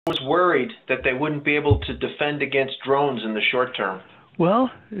was worried that they wouldn't be able to defend against drones in the short term.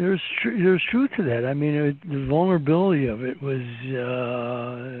 Well, there's truth to that. I mean, the vulnerability of it was,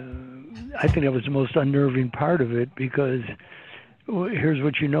 I think that was the most unnerving part of it, because here's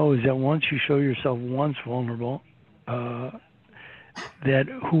what you know is that once you show yourself once vulnerable, that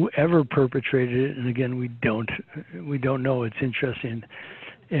whoever perpetrated it, and again we don't know. It's interesting,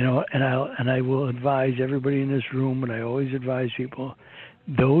 and I will advise everybody in this room, and I always advise people: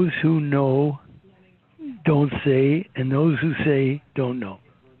 those who know don't say, and those who say don't know.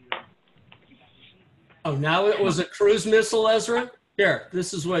 Oh, now it was a cruise missile, Ezra? Here,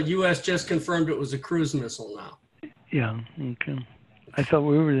 this is what U.S. just confirmed it was a cruise missile now. Yeah, okay. I thought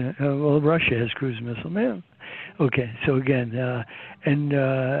we were, well, Russia has cruise missile. Man. Okay, so again, I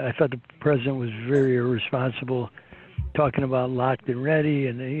thought the president was very irresponsible talking about locked and ready,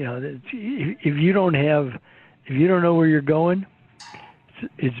 and if you don't know where you're going,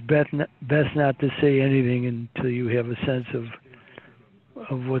 it's best not to say anything until you have a sense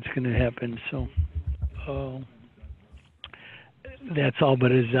of what's going to happen. So that's all.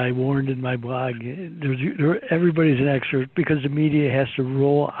 But as I warned in my blog, everybody's an expert because the media has to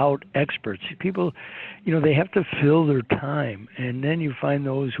roll out experts. People, they have to fill their time, and then you find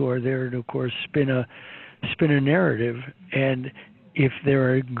those who are there to, of course, spin a narrative. And if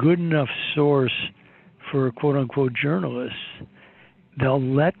they're a good enough source for quote unquote journalists, they'll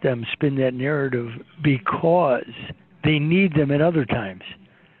let them spin that narrative because they need them at other times.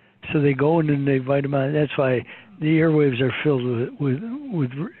 So they go in and they invite them on. That's why the airwaves are filled with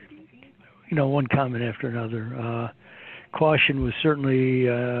one comment after another. Caution was certainly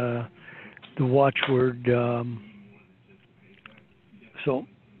the watchword. And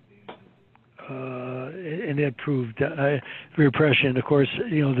that proved very prescient. Of course,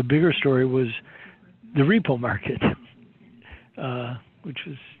 the bigger story was the repo market. Which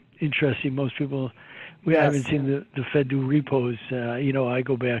was interesting. Most people, I haven't seen the Fed do repos. I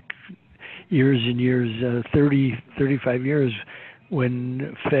go back years and years, 30, 35 years,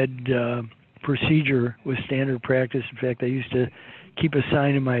 when Fed procedure was standard practice. In fact, I used to keep a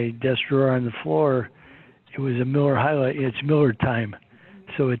sign in my desk drawer on the floor. It was a Miller highlight. It's Miller time.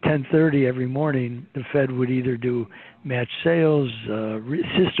 So at 10:30 every morning, the Fed would either do match sales,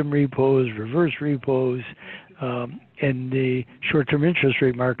 system repos, reverse repos, and the short-term interest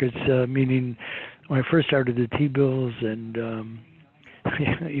rate markets, meaning when I first started, the T-bills and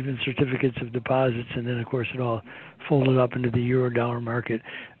even certificates of deposits, and then, of course, it all folded up into the euro-dollar market.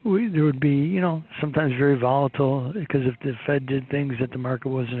 There would be, sometimes very volatile, because if the Fed did things that the market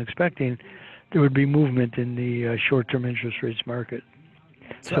wasn't expecting, there would be movement in the short-term interest rates market.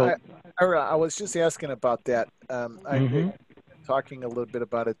 So I was just asking about that. I talking a little bit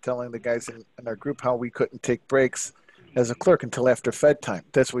about it, telling the guys in our group how we couldn't take breaks as a clerk until after Fed time.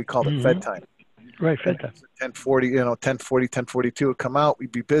 That's what we called it, Fed time. Right, Fed time. 10:40, 10:40, 10:42 would come out.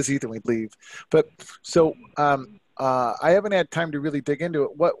 We'd be busy, then we'd leave. But so I haven't had time to really dig into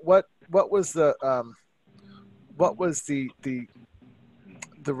it. What was the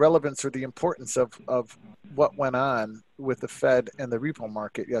relevance or the importance of what went on with the Fed and the repo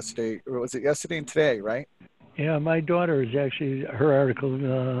market yesterday? Or was it yesterday and today, right? Yeah, my daughter is actually, her article,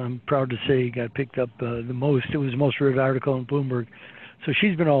 I'm proud to say, got picked up the most. It was the most read article in Bloomberg. So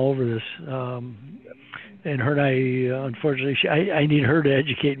she's been all over this. And her and I, unfortunately, I need her to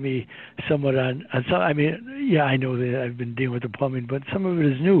educate me somewhat on some. I mean, yeah, I know that I've been dealing with the plumbing, but some of it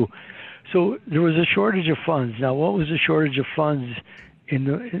is new. So there was a shortage of funds. Now, what was the shortage of funds in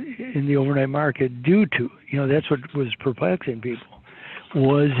the overnight market due to? That's what was perplexing people.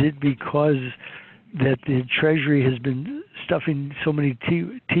 Was it because that the Treasury has been stuffing so many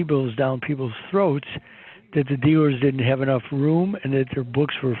T-bills down people's throats that the dealers didn't have enough room and that their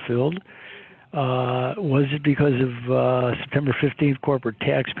books were filled? Was it because of September 15th corporate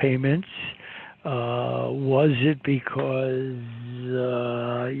tax payments? Was it because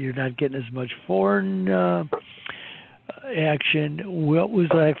you're not getting as much foreign action? What was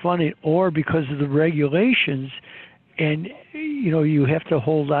that funny? Or because of the regulations, and you have to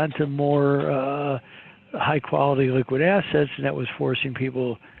hold on to more high quality liquid assets, and that was forcing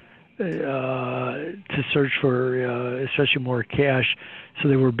people to search for especially more cash. So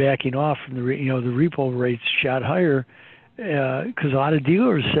they were backing off from the repo rates shot higher because a lot of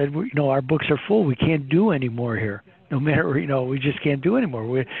dealers said, our books are full, we can't do any more here. No matter, we just can't do anymore.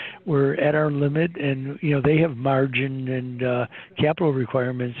 We're at our limit, and they have margin and capital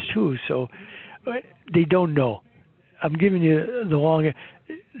requirements too. So they don't know. I'm giving you the long.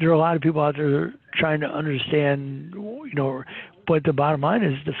 There are a lot of people out there trying to understand, but the bottom line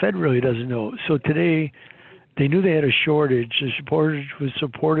is the Fed really doesn't know. So today, They knew they had a shortage. The shortage was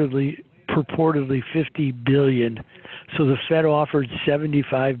purportedly 50 billion. So the Fed offered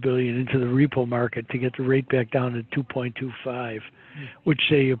 75 billion into the repo market to get the rate back down to 2.25, which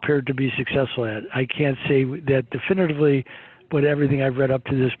they appeared to be successful at. I can't say that definitively, but everything I've read up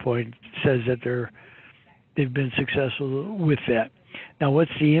to this point says that they've been successful with that. Now,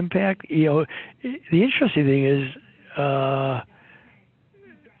 what's the impact? The interesting thing is a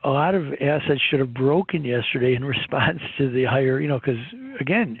lot of assets should have broken yesterday in response to the higher, because,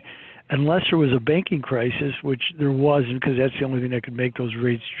 again, unless there was a banking crisis, which there wasn't, because that's the only thing that could make those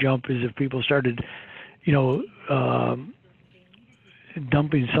rates jump, is if people started,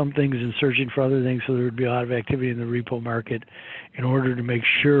 dumping some things and searching for other things, so there would be a lot of activity in the repo market in order to make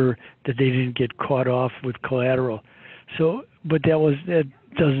sure that they didn't get caught off with collateral. So, but that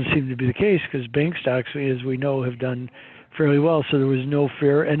doesn't seem to be the case, because bank stocks, as we know, have done fairly well. So there was no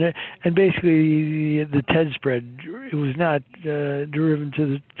fear, and basically the TED spread, it was not derivative to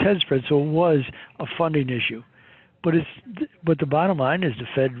the TED spread, so it was a funding issue. But the bottom line is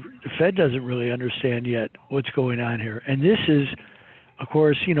the Fed doesn't really understand yet what's going on here, and this is, of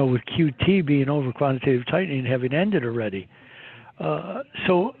course, with QT being over quantitative tightening having ended already.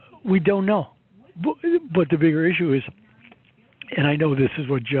 So we don't know. But the bigger issue is, and I know this is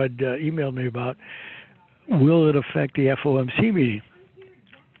what Judd emailed me about, will it affect the FOMC meeting?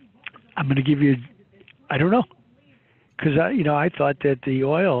 I'm going to give you, I don't know. Because, I thought that the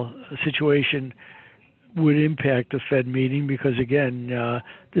oil situation would impact the Fed meeting because, again,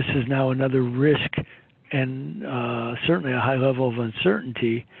 this is now another risk and certainly a high level of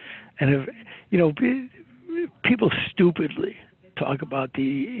uncertainty. And if, people stupidly talk about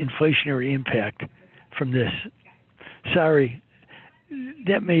the inflationary impact from this. Sorry,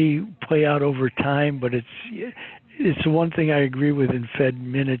 that may play out over time, but it's the one thing I agree with in Fed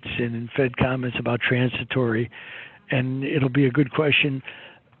minutes and in Fed comments about transitory. And it'll be a good question.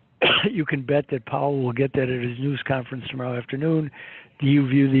 You can bet that Powell will get that at his news conference tomorrow afternoon. Do you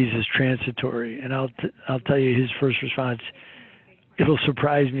view these as transitory? And I'll tell you his first response. It'll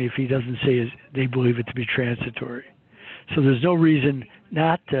surprise me if he doesn't say they believe it to be transitory. So there's no reason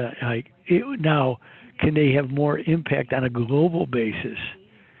not to, now, can they have more impact on a global basis?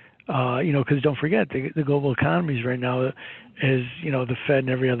 Because don't forget, the global economies right now, as the Fed and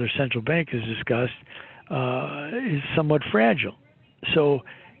every other central bank has discussed, is somewhat fragile. So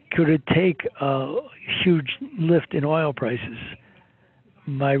could it take a huge lift in oil prices?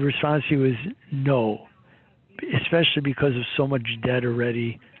 My response to you is no, especially because of so much debt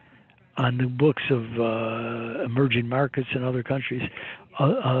already on the books of emerging markets and other countries.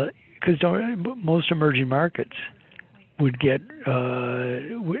 Because most emerging markets would get,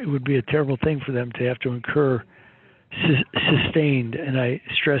 it would be a terrible thing for them to have to incur sustained, and I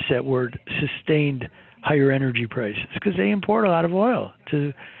stress that word, sustained higher energy prices, because they import a lot of oil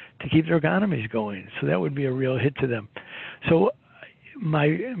to keep their economies going. So that would be a real hit to them. So my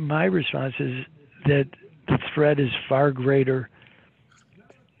response is that the threat is far greater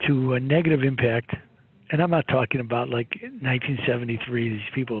to a negative impact. And I'm not talking about like 1973, these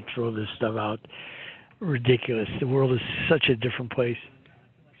people throw this stuff out. Ridiculous. The world is such a different place.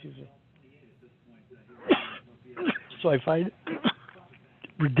 Excuse me. So I find it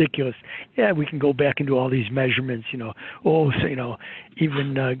ridiculous. Yeah, we can go back and do all these measurements,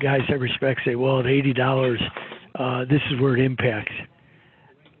 even guys I respect say, well, at $80, this is where it impacts.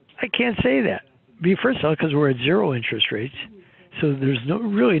 I can't say that. First of all, because we're at zero interest rates. So there's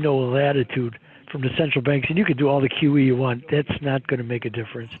really no latitude from the central banks, and you can do all the QE you want. That's not going to make a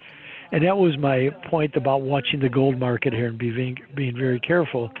difference. And that was my point about watching the gold market here and being very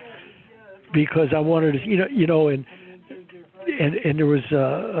careful, because I wanted to, and there was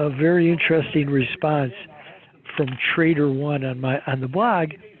a very interesting response from Trader One on the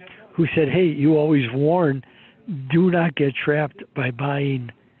blog, who said, "Hey, you always warn, do not get trapped by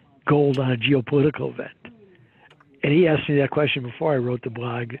buying gold on a geopolitical event." And he asked me that question before I wrote the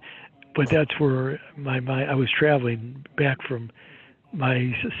blog, but that's where I was traveling back from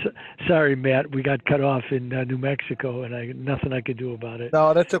sorry, Matt, we got cut off in New Mexico, and nothing I could do about it.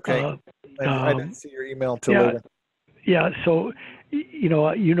 No, that's okay. I didn't see your email until later. Yeah, so,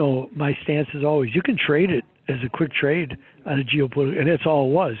 my stance is always, you can trade it as a quick trade on a geopolitical, and that's all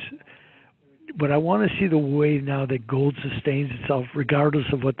it was. But I want to see the way now that gold sustains itself,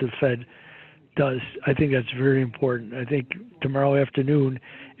 regardless of what the Fed does. I think that's very important. I think tomorrow afternoon,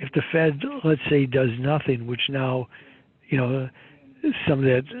 if the Fed, let's say, does nothing, which now, some of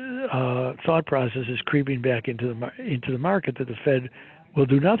that thought process is creeping back into the market, that the Fed will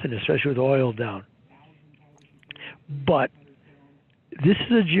do nothing, especially with oil down. But this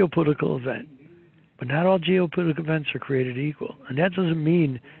is a geopolitical event. But not all geopolitical events are created equal. And that doesn't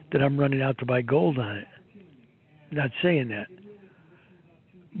mean that I'm running out to buy gold on it. Not saying that.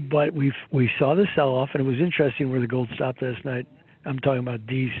 But we saw the sell-off, and it was interesting where the gold stopped last night. I'm talking about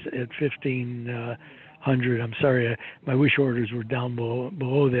D's at 1,500. I'm sorry, my wish orders were down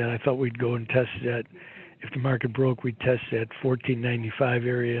below that. I thought we'd go and test that. If the market broke, we'd test that 1495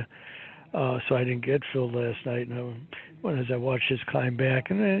 area. So I didn't get filled last night. And as I watched this climb back,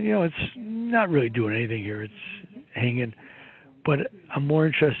 and then, it's not really doing anything here. It's hanging. But I'm more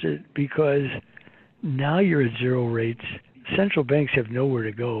interested because now you're at zero rates. Central banks have nowhere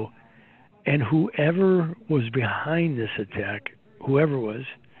to go. And whoever was behind this attack, whoever was,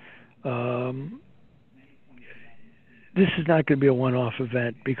 this is not going to be a one-off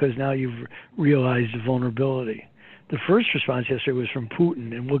event because now you've realized the vulnerability. The first response yesterday was from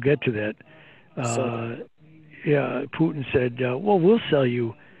Putin, and we'll get to that. Putin said, well, we'll sell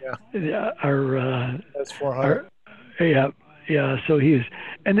you our that's 400. So he is,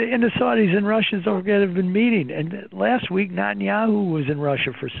 and the Saudis and Russians don't forget have been meeting. And last week, Netanyahu was in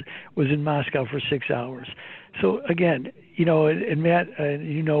Moscow for 6 hours. So again, and Matt,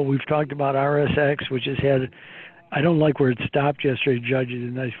 we've talked about RSX, which has had. I don't like where it stopped yesterday. Judd, you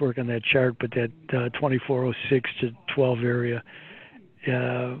did nice work on that chart, but that 2406 to 12 area,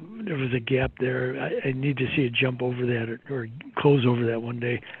 there was a gap there. I need to see it jump over that or close over that one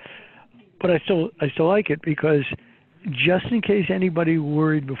day. But I still like it because just in case anybody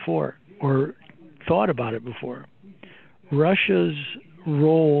worried before or thought about it before, Russia's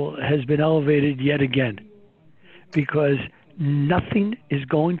role has been elevated yet again because nothing is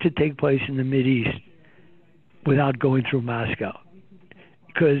going to take place in the Mideast without going through Moscow,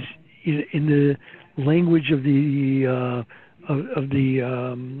 because in the language of the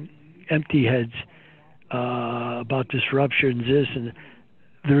empty heads about disruptions, and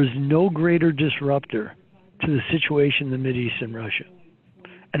there is no greater disruptor to the situation in the Mideast than Russia,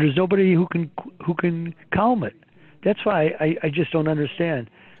 and there's nobody who can calm it. That's why I just don't understand.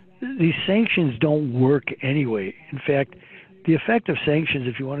 These sanctions don't work anyway. In fact, the effect of sanctions,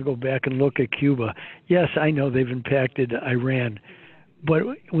 if you want to go back and look at Cuba, yes, I know they've impacted Iran. But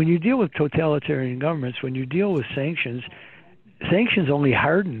when you deal with totalitarian governments, when you deal with sanctions only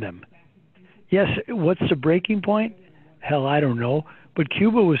harden them. Yes, what's the breaking point? Hell, I don't know. But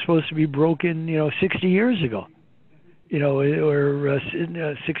Cuba was supposed to be broken, 60 years ago, or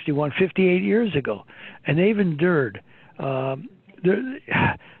 61, 58 years ago. And they've endured. So,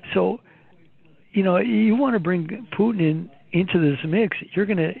 you want to bring Putin into this mix, you're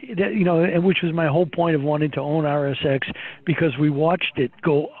going to, and which was my whole point of wanting to own RSX, because we watched it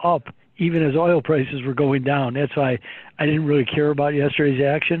go up even as oil prices were going down. That's why I didn't really care about yesterday's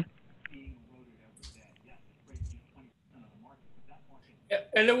action.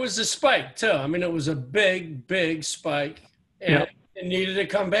 And it was a spike too. I mean, it was a big, big spike, and it needed to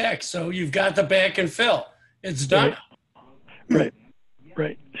come back. So you've got the back and fill. It's done. Right.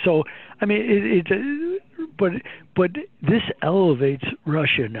 So, I mean, but this elevates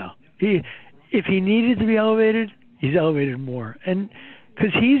Russia now. If he needed to be elevated, he's elevated more, and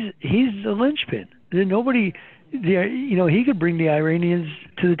because he's the linchpin. Nobody, he could bring the Iranians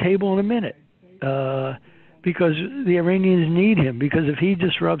to the table in a minute, because the Iranians need him. Because if he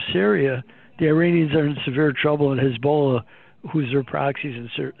disrupts Syria, the Iranians are in severe trouble, and Hezbollah, who's their proxies, in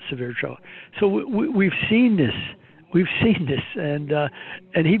severe trouble. So we've seen this.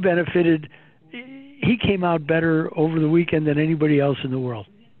 And he benefited. He came out better over the weekend than anybody else in the world.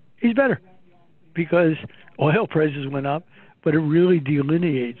 He's better because oil prices went up, but it really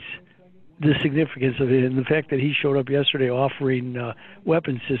delineates the significance of it. And the fact that he showed up yesterday offering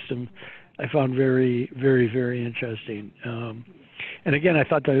weapon system, I found very, very, very interesting. And again, I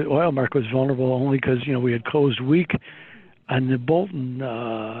thought the oil market was vulnerable only because, we had closed week on the Bolton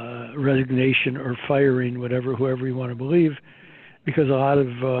resignation or firing, whoever you want to believe, because a lot of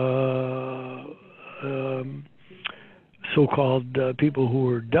so-called people who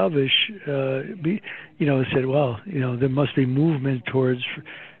were dovish, said, well, there must be movement towards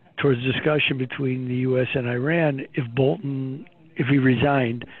discussion between the U.S. and Iran. If he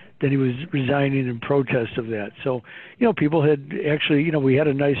resigned, then he was resigning in protest of that. So, people had actually, we had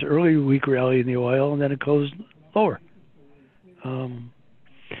a nice early week rally in the oil, and then it closed lower.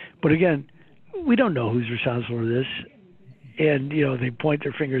 But again, we don't know who's responsible for this. And, they point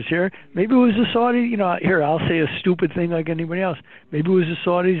their fingers here. Maybe it was the Saudis. Here, I'll say a stupid thing like anybody else. Maybe it was the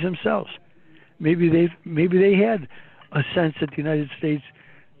Saudis themselves. Maybe they had a sense that the United States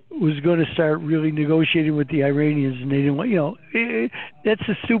was going to start really negotiating with the Iranians, and they didn't want, that's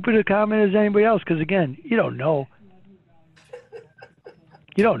as stupid a comment as anybody else, because, again, you don't know.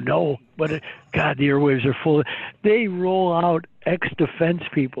 You don't know, but God, the airwaves are full. They roll out ex-defense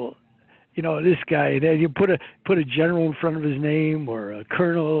people. You know, this guy. Then you put a general in front of his name, or a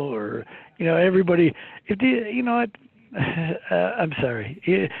colonel, or everybody. If I'm sorry.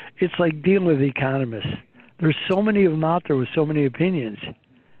 It's like dealing with economists. There's so many of them out there with so many opinions.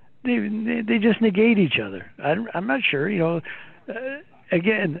 They just negate each other. I'm not sure.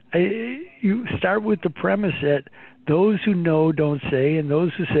 Again, you start with the premise that those who know don't say, and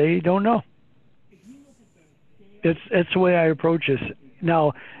those who say don't know. That's the way I approach this.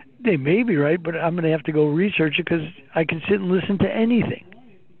 Now, they may be right, but I'm going to have to go research it because I can sit and listen to anything,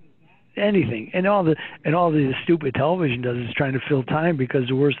 and all the stupid television does is trying to fill time because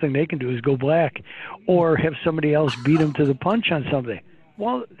the worst thing they can do is go black, or have somebody else beat them to the punch on something.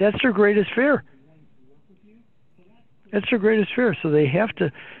 Well, that's their greatest fear. That's their greatest fear. So they have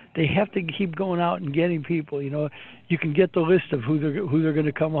to keep going out and getting people. You can get the list of who they're going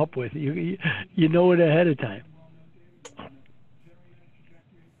to come up with. You know it ahead of time.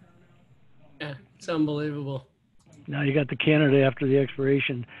 Yeah, it's unbelievable. Now you got the Canada after the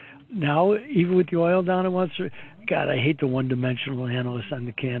expiration. Now, even with the oil down, God, I hate the one-dimensional analysts on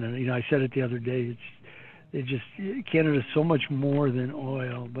the Canada. I said it the other day. Canada's so much more than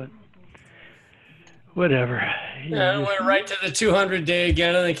oil, but whatever. Yeah, it went right to the 200-day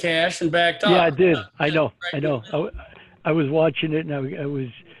again on the cash and backed off. Yeah, it did. I know. I was watching it, and I was,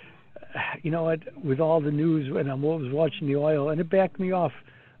 with all the news, and I was watching the oil, and it backed me off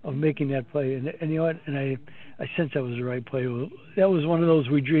of making that play. And you know what? And I sensed that was the right play. That was one of those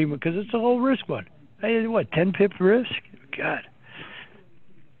we dream, because it's a low risk one. 10 pip risk? God.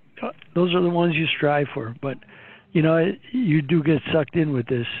 Those are the ones you strive for. But, you do get sucked in with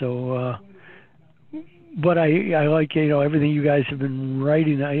this. So, but I like, everything you guys have been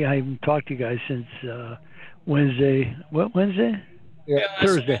writing. I haven't talked to you guys since Wednesday. What, Wednesday? Yeah,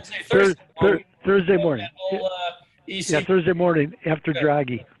 Thursday. Thursday morning. Thursday morning after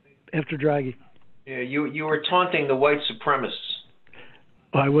Draghi. Yeah, you were taunting the white supremacists.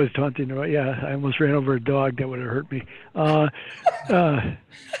 Oh, I was taunting. Yeah, I almost ran over a dog. That would have hurt me.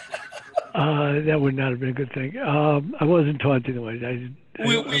 That would not have been a good thing. I wasn't taunting the white. I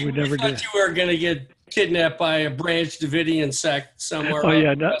would never do. You were going to get kidnapped by a Branch Davidian sect somewhere. Oh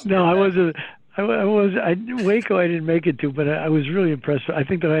yeah, no, I wasn't. Waco, I didn't make it to, but I was really impressed. I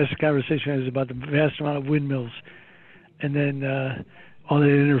think the last conversation was about the vast amount of windmills, and then all the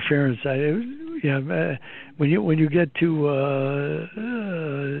interference. When you get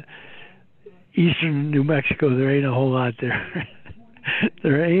to eastern New Mexico, there ain't a whole lot there.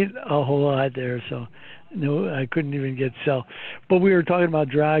 There ain't a whole lot there, so no, I couldn't even get sell. But we were talking about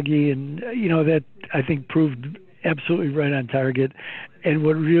Draghi, and that I think proved absolutely right on target. And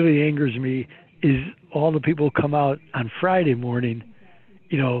what really angers me is all the people come out on Friday morning,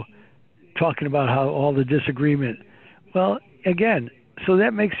 talking about how all the disagreement. Well, again, so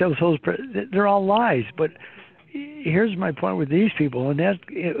that makes those whole they're all lies. But here's my point with these people, and I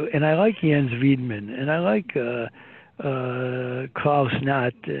like Jens Wiedemann, and I like Klaus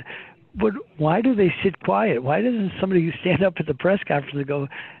Knott. But why do they sit quiet? Why doesn't somebody stand up at the press conference and go,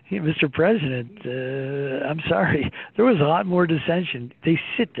 hey, Mr. President, I'm sorry. There was a lot more dissension. They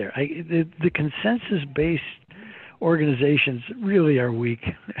sit there. The consensus-based organizations really are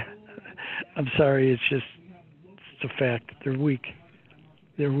weak. I'm sorry. It's a fact. They're weak.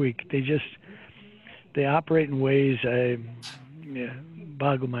 They operate in ways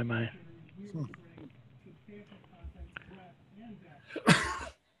boggle my mind.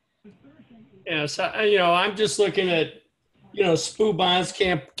 Yeah, so I'm just looking at, SPU bonds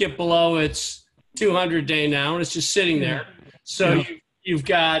can't get below its 200-day now, and it's just sitting there. So you're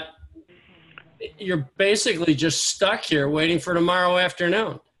basically just stuck here waiting for tomorrow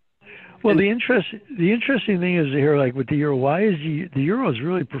afternoon. Well, the interesting thing is here, like with the euro, why is the euro's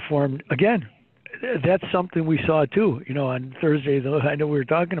really performed again? That's something we saw too. On Thursday, though, I know we were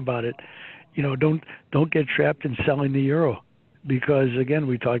talking about it. Don't get trapped in selling the euro. Because again,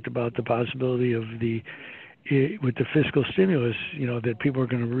 we talked about the possibility of with the fiscal stimulus, that people are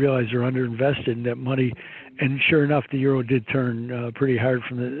going to realize they're underinvested in that money, and sure enough, the euro did turn pretty hard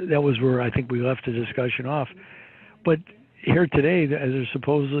that was where I think we left the discussion off. But here today, as there's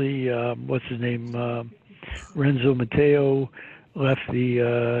supposedly what's his name, Renzo Matteo left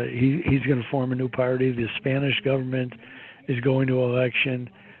he's going to form a new party. The Spanish government is going to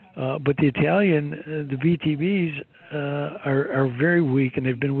election, but the Italian, the VTBs. Are very weak, and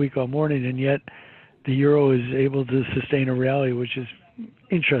they've been weak all morning, and yet the euro is able to sustain a rally, which is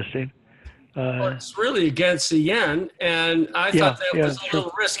interesting. Well, it's really against the yen, and I thought that was a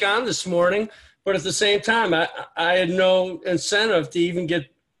little risk on this morning But at the same time, I had no incentive to even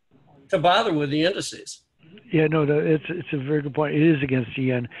bother with the indices. Yeah, no, it's a very good point. It is against the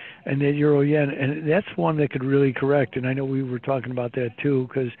yen and the euro yen, and that's one that could really correct. And I know we were talking about that too,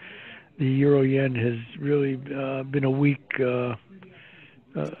 because the euro yen has really been a weak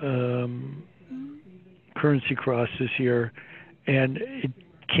currency cross this year, and it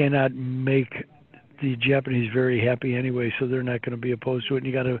cannot make the Japanese very happy anyway, so they're not going to be opposed to it. And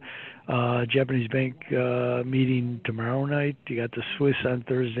you got a Japanese bank meeting tomorrow night. You got the Swiss on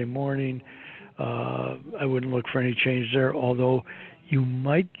Thursday morning. I wouldn't look for any change there, although you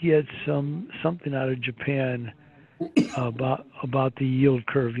might get something out of Japan about the yield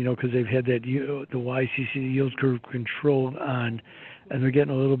curve, because they've had that the YCC yield curve controlled on, and they're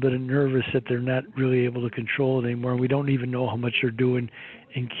getting a little bit nervous that they're not really able to control it anymore. We don't even know how much they're doing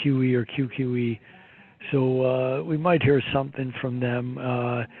in QE or QQE. So we might hear something from them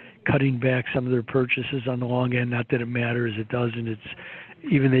cutting back some of their purchases on the long end. Not that it matters, it doesn't. It's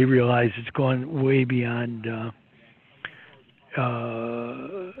even they realize it's gone way beyond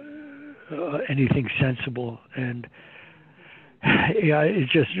anything sensible. And yeah, it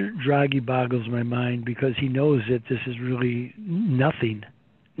just Draghi boggles my mind because he knows that this is really nothing.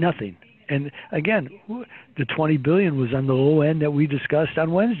 And again, the 20 billion was on the low end that we discussed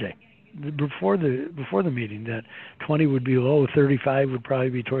on Wednesday. Before the meeting, that 20 would be low, 35 would probably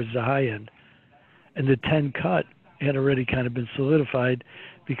be towards the high end, and the 10 cut had already kind of been solidified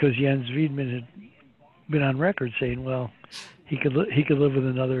because Jens Wiedmann had been on record saying, well, he could live with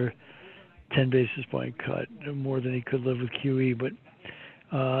another 10 basis point cut, more than he could live with QE, but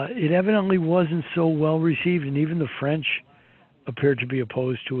it evidently wasn't so well received, and even the French appeared to be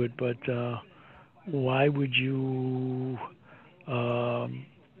opposed to it. But why would you?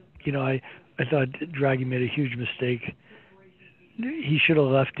 I thought Draghi made a huge mistake. He should have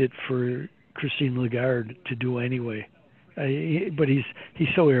left it for Christine Lagarde to do anyway. But he's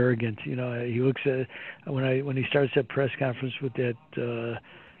so arrogant. He looks at when he starts that press conference with that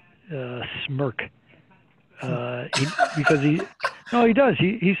smirk. He does.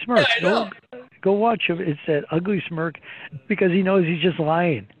 He smirks. Yeah, Go watch him. It's that ugly smirk because he knows he's just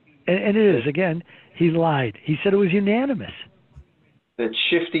lying. And it is. Again, he lied. He said it was unanimous. That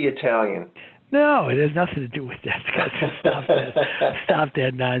shifty Italian. No, it has nothing to do with that. Stop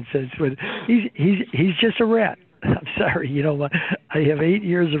that nonsense. But he's just a rat. I'm sorry. I have 8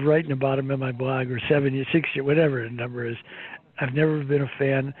 years of writing about him in my blog, or 7 years, 6 years, whatever the number is. I've never been a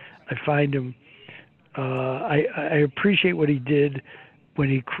fan. I find him. I appreciate what he did when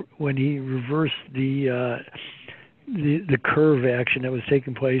he reversed the curve action that was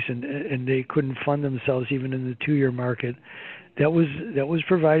taking place, and they couldn't fund themselves even in the 2-year market. That was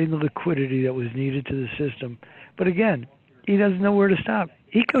providing the liquidity that was needed to the system. But again, he doesn't know where to stop.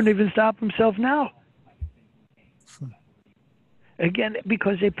 He couldn't even stop himself now. Again,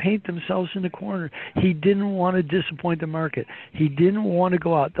 because they paint themselves in the corner. He didn't want to disappoint the market. He didn't want to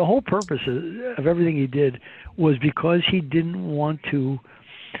go out. The whole purpose of everything he did was because he didn't want to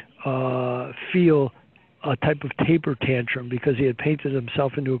feel a type of taper tantrum because he had painted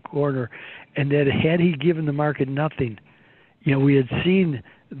himself into a corner, and that had he given the market nothing, we had seen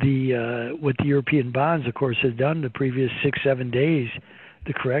what the European bonds, of course, had done the previous 6-7 days.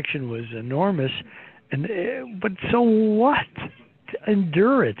 The correction was enormous, but so what?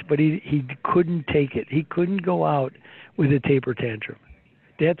 Endure it. But he couldn't take it. He couldn't go out with a taper tantrum.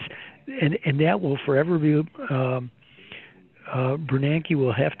 And that will forever be. Bernanke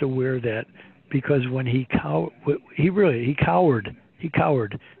will have to wear that because when he cowered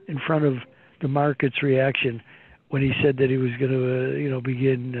in front of the market's reaction when he said that he was going to,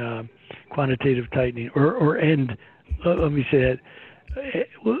 begin quantitative tightening or end. Let me say that it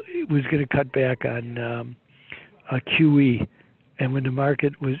was going to cut back on QE, and when the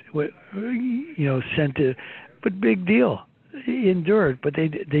market was, sent to, but big deal, he endured, but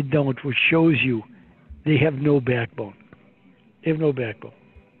they don't, which shows you they have no backbone. They have no backbone.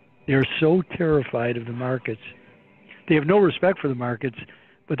 They are so terrified of the markets. They have no respect for the markets,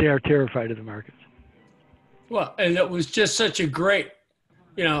 but they are terrified of the markets. Well, and it was just such a great,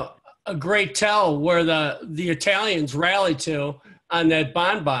 a great tell where the Italians rallied to on that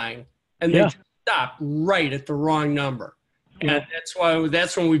bond buying, and they stopped right at the wrong number. And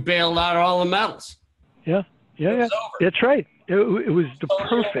that's when we bailed out all the metals. Yeah. That's right. It was the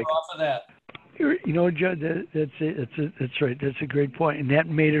perfect. Off of that. Judd, that's right. That's a great point, and that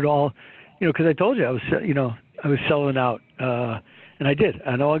made it all. Because I told you I was selling out. And I did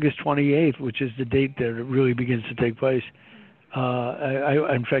on August 28th, which is the date that it really begins to take place.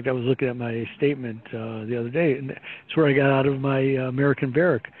 In fact, I was looking at my statement the other day, and it's where I got out of my American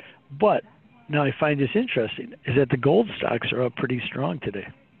Barrack. But Now I find this interesting is that the gold stocks are up pretty strong today.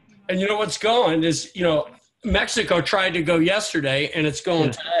 And you know what's going is, Mexico tried to go yesterday, and it's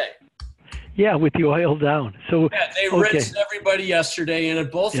going today. Yeah, with the oil down. So yeah, they rinsed everybody yesterday in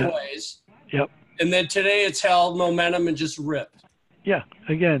it both ways. Yep. And then today it's held momentum and just ripped. Yeah,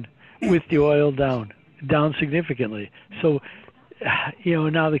 again, with the oil down significantly. So,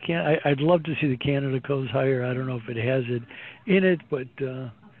 now I'd love to see the Canada close higher. I don't know if it has it in it, but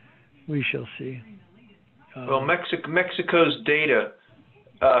we shall see. Well, Mexico's data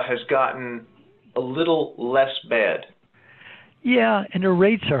has gotten a little less bad. Yeah, and the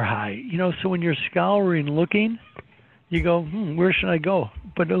rates are high. So when you're scouring, looking, you go, where should I go?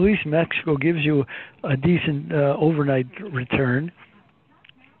 But at least Mexico gives you a decent overnight return.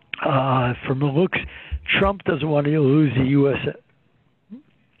 From the looks, Trump doesn't want to lose the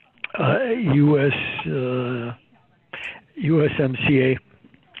USMCA.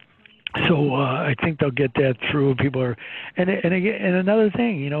 So I think they'll get that through. People are, and another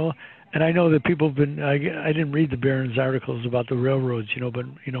thing, and I know that people have been. I didn't read the Barron's articles about the railroads, but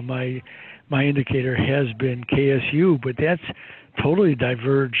my indicator has been KSU, but that's totally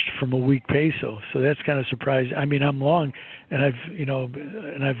diverged from a weak peso. So that's kind of surprising. I mean, I'm long, and I've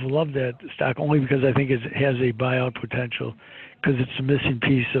loved that stock only because I think it has a buyout potential, because it's a missing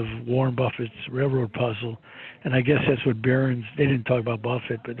piece of Warren Buffett's railroad puzzle. And I guess that's what Barron's, they didn't talk about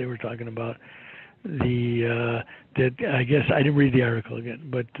Buffett, but they were talking about that I guess I didn't read the article again,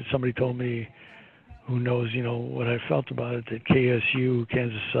 but somebody told me, who knows, what I felt about it, that KSU,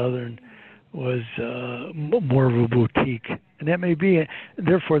 Kansas Southern, was more of a boutique. And that may be it.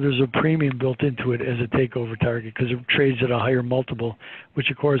 Therefore, there's a premium built into it as a takeover target because it trades at a higher multiple,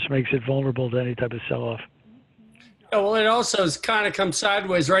 which, of course, makes it vulnerable to any type of sell-off. Yeah, well, it also has kind of come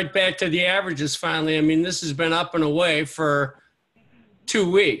sideways right back to the averages finally. I mean, this has been up and away for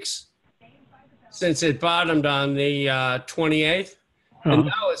 2 weeks since it bottomed on the 28th. And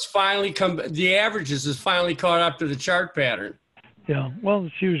now it's finally the averages has finally caught up to the chart pattern. Yeah, well,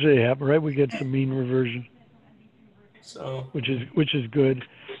 it's usually happen, right? We get some mean reversion, so which is good.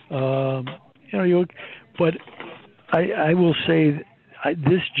 But I will say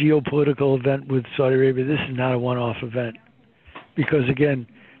this geopolitical event with Saudi Arabia, this is not a one-off event, because again,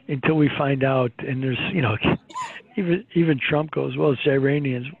 until we find out, and there's even Trump goes, well, it's the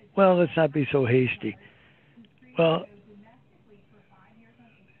Iranians. Well, let's not be so hasty. Well,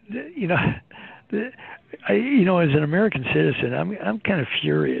 as an American citizen, I'm kind of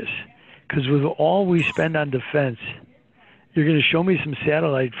furious, because with all we spend on defense, you're going to show me some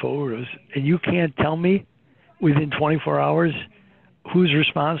satellite photos, and you can't tell me within 24 hours who's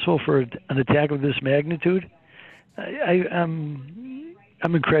responsible for an attack of this magnitude. I'm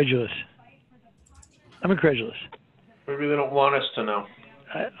incredulous. Maybe they don't want us to know.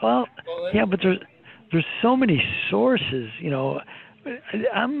 Yeah, but there's so many sources,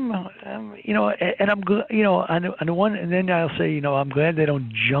 I'm on the one, and then I'll say, I'm glad they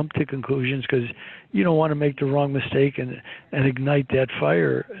don't jump to conclusions, because you don't want to make the wrong mistake and ignite that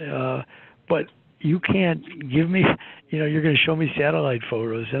fire. But you can't give me, you're going to show me satellite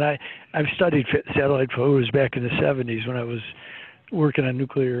photos, and I've studied satellite photos back in the 70s when I was working on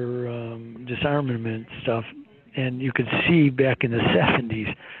nuclear disarmament stuff, and you could see back in the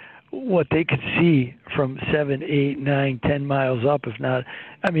 70s what they could see from 7, 8, 9, 10 miles up, if not.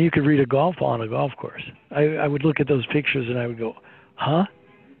 I mean, you could read a golf ball on a golf course. I would look at those pictures and I would go, huh?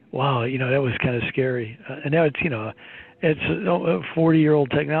 Wow, that was kind of scary. And now it's a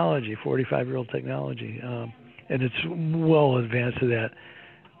 40-year-old technology, 45-year-old technology, and it's well advanced to that.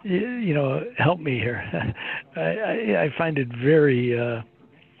 Help me here. I find it very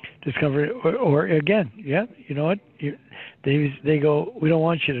discomforting. Or again, you know what? They go, we don't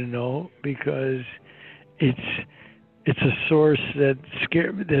want you to know, because it's a source that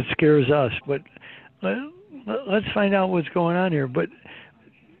scares us. But let's find out what's going on here. But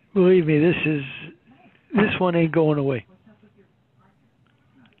believe me, this one ain't going away.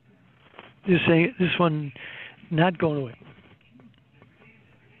 This one not going away.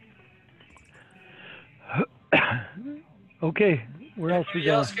 Okay, where else we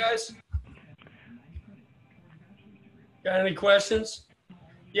going? Guys? Got any questions?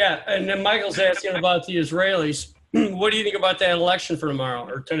 Yeah, and then Michael's asking about the Israelis. What do you think about that election for tomorrow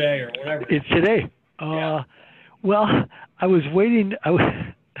or today or whatever? It's today. Well, I was waiting.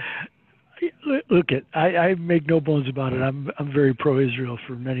 I make no bones about it. I'm very pro-Israel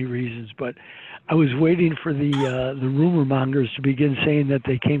for many reasons, but I was waiting for the rumor mongers to begin saying that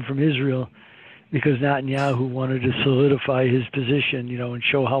they came from Israel, because Netanyahu wanted to solidify his position, and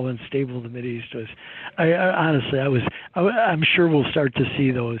show how unstable the Mideast was. Honestly, I'm sure we'll start to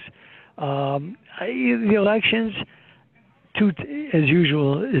see those. The elections, as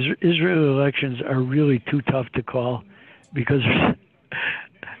usual, Israeli elections are really too tough to call because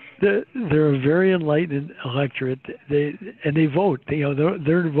they're a very enlightened electorate. They vote.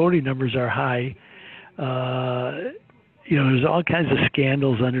 Their voting numbers are high. There's all kinds of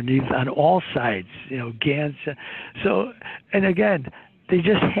scandals underneath on all sides. Gantz. So, and again, they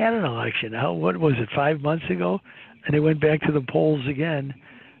just had an election. What was it, 5 months ago? And they went back to the polls again.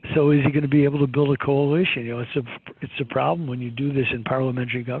 So is he going to be able to build a coalition? It's a problem when you do this in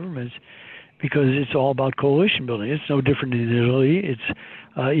parliamentary governments because it's all about coalition building. It's no different in Italy. It's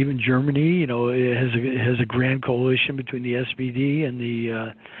even Germany. It has a grand coalition between the SPD and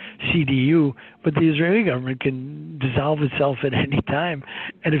the CDU. But the Israeli government can dissolve itself at any time.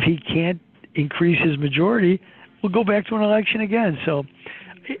 And if he can't increase his majority, we'll go back to an election again. So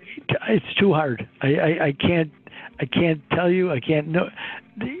it's too hard. I can't tell you. I can't know.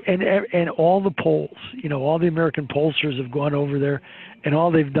 And all the polls, all the American pollsters have gone over there, and all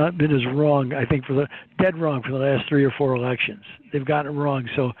they've been is wrong. I think dead wrong for the last 3 or 4 elections. They've gotten it wrong.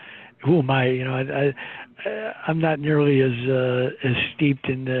 So, who am I? I'm not nearly as steeped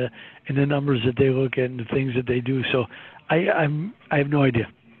in the numbers that they look at and the things that they do. So, I have no idea.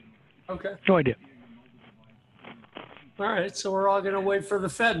 Okay. No idea. All right. So we're all going to wait for the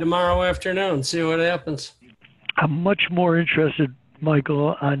Fed tomorrow afternoon, see what happens. I'm much more interested,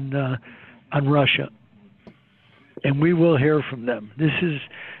 Michael, on Russia, and we will hear from them. This is,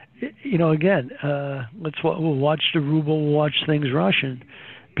 again, we'll watch the ruble, we'll watch things Russian,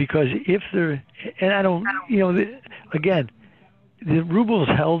 because if they're, and I don't, again, the ruble's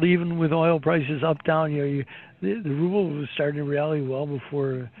held even with oil prices up, down. The ruble was starting to rally well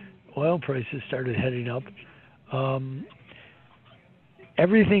before oil prices started heading up.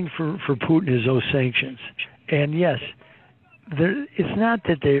 Everything for Putin is those sanctions. And yes, it's not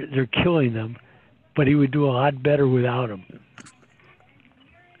that they're killing them, but he would do a lot better without them.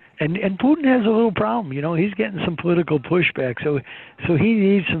 And Putin has a little problem. He's getting some political pushback, so he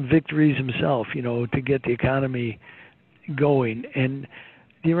needs some victories himself, to get the economy going. And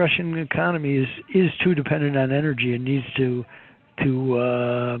the Russian economy is too dependent on energy and needs to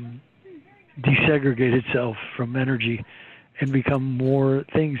desegregate itself from energy and become more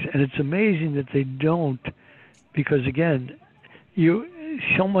things. And it's amazing that they don't. Because again,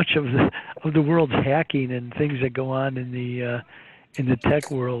 so much of the world's hacking and things that go on in the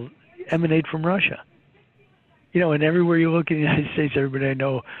tech world emanate from Russia. And everywhere you look in the United States, everybody I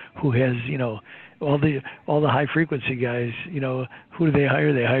know who has all the high frequency guys. Who do they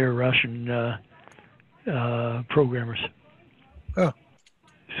hire? They hire Russian programmers. Oh.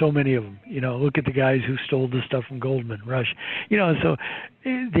 So many of them, look at the guys who stole the stuff from Goldman, Rush, so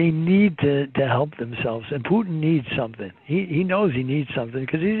they need to help themselves. And Putin needs something. He knows he needs something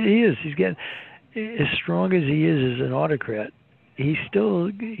because he's getting, as strong as he is as an autocrat, he's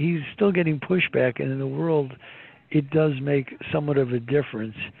still getting pushback. And in the world, it does make somewhat of a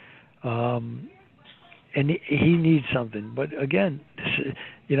difference. And he needs something. But again,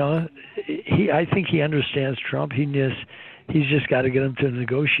 I think he understands Trump. He's just got to get him to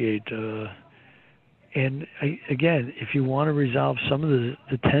negotiate. And again, if you want to resolve some of the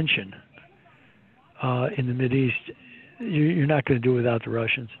tension in the Mideast, you're not going to do it without the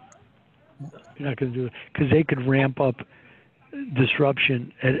Russians. You're not going to do it because they could ramp up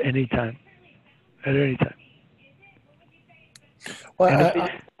disruption at any time. At any time. Well,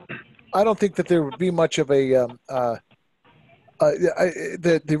 I don't think that there would be much of a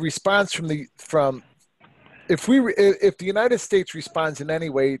the response from. If the United States responds in any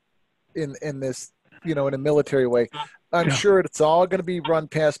way in this, in a military way, I'm sure it's all going to be run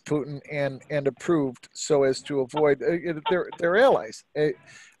past Putin and approved so as to avoid their allies.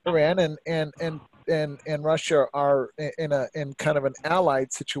 Iran and Russia are in kind of an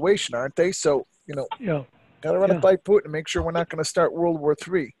allied situation, aren't they? So, got to run it by Putin and make sure we're not going to start World War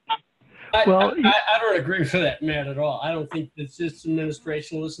III. I don't agree with that, Matt, at all. I don't think this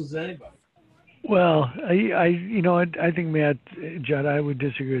administration listens to anybody. Well, I think, Matt, Judd, I would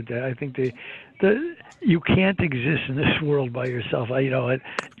disagree with that. I think you can't exist in this world by yourself.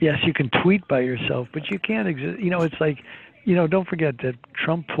 Yes, you can tweet by yourself, but you can't exist. It's like, don't forget that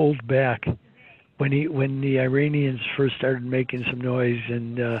Trump pulled back when the Iranians first started making some noise,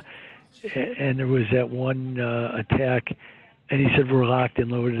 and there was that one attack, and he said we're locked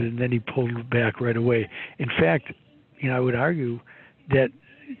and loaded, and then he pulled back right away. In fact, I would argue that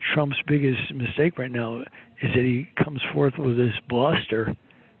Trump's biggest mistake right now is that he comes forth with this bluster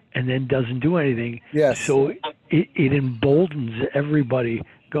and then doesn't do anything. Yes. So it emboldens everybody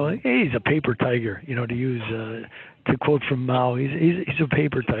going, hey, he's a paper tiger, to use, to quote from Mao, he's a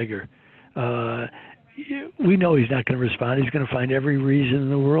paper tiger. We know he's not going to respond. He's going to find every reason in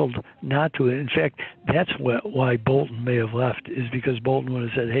the world not to. In fact, that's why Bolton may have left, is because Bolton would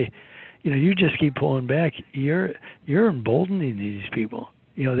have said, hey, you just keep pulling back. You're emboldening these people.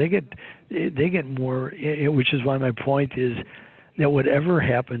 They get more, which is why my point is that whatever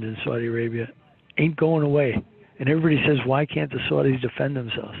happened in Saudi Arabia ain't going away. And everybody says, why can't the Saudis defend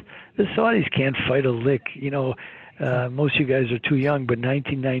themselves? The Saudis can't fight a lick. Most of you guys are too young, but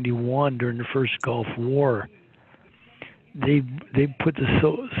 1991, during the first Gulf War, they put the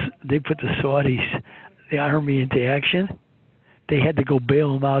Saudis, the army, into action. They had to go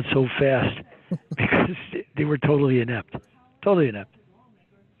bail them out so fast because they were totally inept. Totally inept.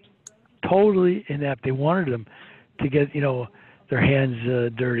 They wanted them to get their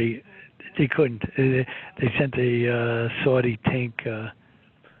hands dirty. They couldn't. They sent a Saudi tank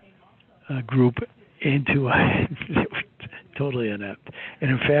group into totally inept.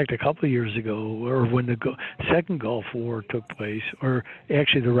 And in fact, a couple of years ago, or when the second Gulf War took place, or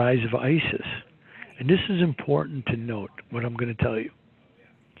actually the rise of ISIS, and this is important to note, what I'm going to tell you.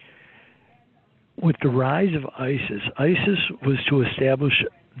 With the rise of ISIS, ISIS was to establish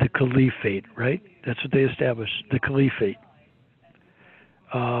the caliphate, right? That's what they established, the caliphate.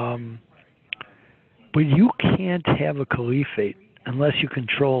 But you can't have a caliphate unless you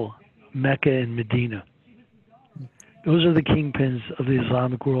control Mecca and Medina. Those are the kingpins of the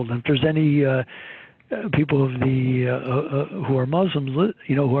Islamic world. And if there's any people of the who are Muslims,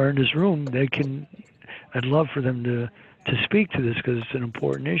 who are in this room, I'd love for them to speak to this, because it's an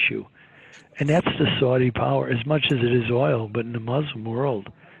important issue. And that's the Saudi power, as much as it is oil, but in the Muslim world,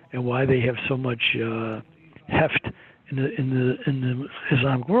 and why they have so much heft in the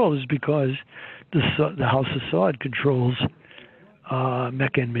Islamic world is because the House of Saud controls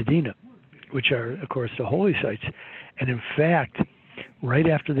Mecca and Medina, which are, of course, the holy sites. And in fact, right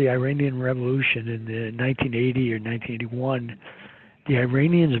after the Iranian Revolution in the 1980 or 1981, the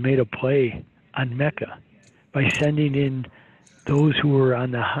Iranians made a play on Mecca by sending in those who were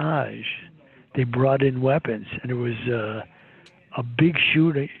on the Hajj. They brought in weapons, and there was a big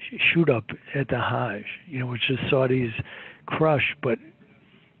shoot up at the Hajj, which the Saudis crushed, but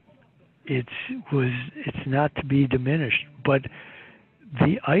it's not to be diminished. But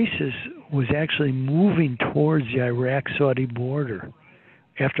the ISIS was actually moving towards the Iraq-Saudi border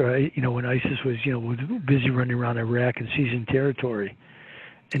after, when ISIS was, was busy running around Iraq and seizing territory,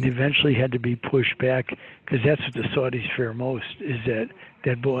 and eventually had to be pushed back, because that's what the Saudis fear most, is that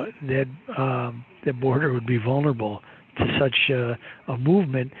border would be vulnerable to such a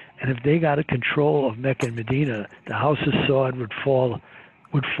movement, and if they got a control of Mecca and Medina, the House of Saud would fall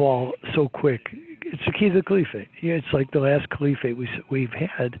so quick. It's the key to the caliphate. Yeah, it's like the last caliphate we've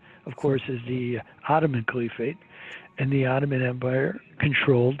had, of course, is the Ottoman caliphate, and the Ottoman Empire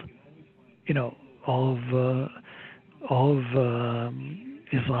controlled, all of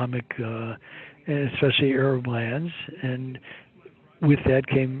Islamic, especially Arab lands, and with that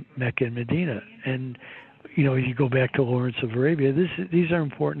came Mecca and Medina. And you go back to Lawrence of Arabia. These are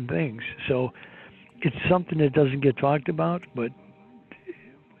important things. So it's something that doesn't get talked about, but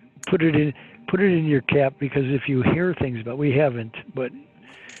put it in your cap, because if you hear things about, we haven't, but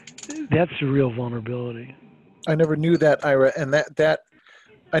that's the real vulnerability. I never knew that, Ira, and that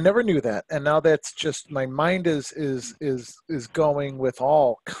I never knew that, and now that's just, my mind is going with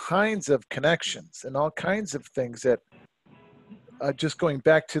all kinds of connections and all kinds of things that. Just going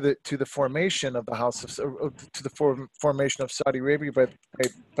back to the formation of the House of, to the formation of Saudi Arabia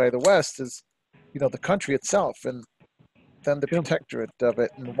by the West is, the country itself, and then the protectorate of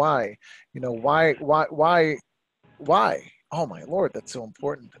it, and why, why? Oh my Lord, that's so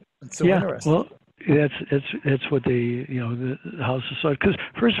important and so interesting. Well, that's what they, the House of Saud, because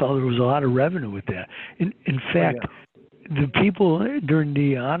first of all, there was a lot of revenue with that. In fact. The people during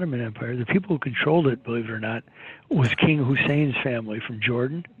the Ottoman Empire, the people who controlled it, believe it or not, was King Hussein's family from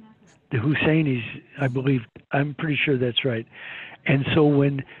Jordan. The Husseinis, I'm pretty sure that's right. And so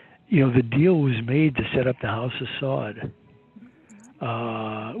when, the deal was made to set up the House of Saud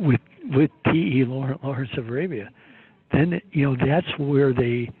with T.E. Lawrence of Arabia, then, that's where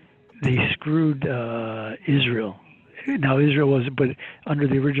they screwed Israel. Now, Israel wasn't, but under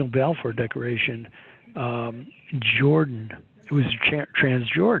the original Balfour Declaration, Jordan, it was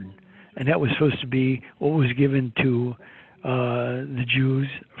Transjordan, and that was supposed to be what was given to the Jews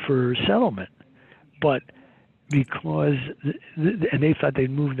for settlement. But because, and they thought they'd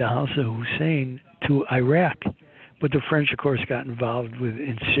moved the House of Hussein to Iraq, but the French, of course, got involved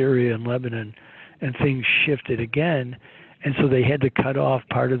in Syria and Lebanon, and things shifted again, and so they had to cut off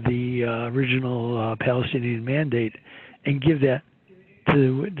part of the original Palestinian mandate and give that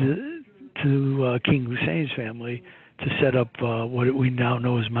to to King Hussein's family to set up what we now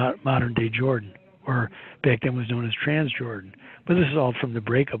know as modern-day Jordan, or back then was known as Transjordan. But this is all from the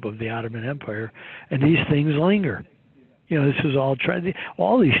breakup of the Ottoman Empire, and these things linger. This was all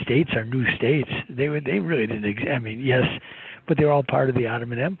all these states are new states. They really didn't exist. I mean, yes, but they're all part of the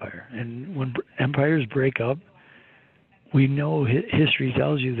Ottoman Empire. And when empires break up, we know history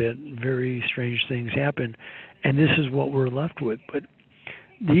tells you that very strange things happen, and this is what we're left with. But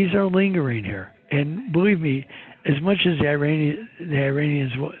these are lingering here, and believe me, as much as the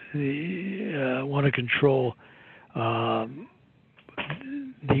Iranians want to control the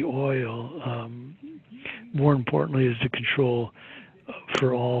oil, more importantly is the control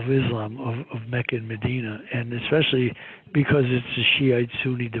for all of Islam of Mecca and Medina, and especially because it's a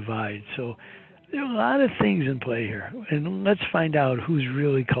Shiite-Sunni divide. So there are a lot of things in play here, and let's find out who's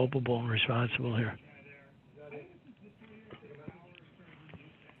really culpable and responsible here.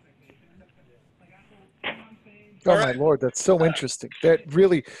 Oh my Lord, that's so interesting. That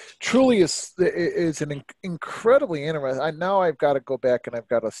really, truly is an incredibly interesting. Now I've got to go back and I've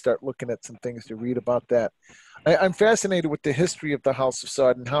got to start looking at some things to read about that. I'm fascinated with the history of the House of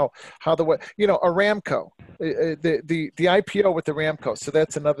Saud and how Aramco, the IPO with Aramco. So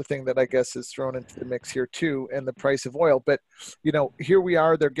that's another thing that I guess is thrown into the mix here too, and the price of oil. But here we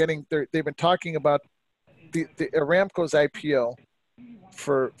are. They've been talking about the Aramco's IPO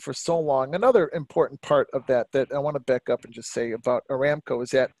for so long. Another important part of that I want to back up and just say about Aramco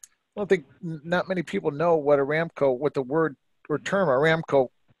is that I don't think not many people know what the word or term Aramco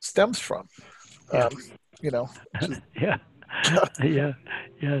stems from. Yeah.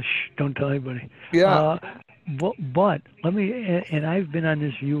 Don't tell anybody. Yeah. But let me, and I've been on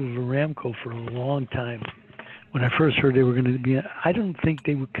this view of Aramco for a long time. When I first heard they were going to be, I don't think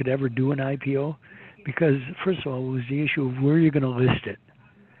they could ever do an IPO because, first of all, it was the issue of where you're going to list it.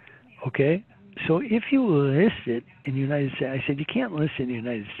 Okay? So if you list it in the United States, I said you can't list it in the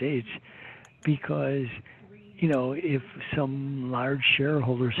United States because, if some large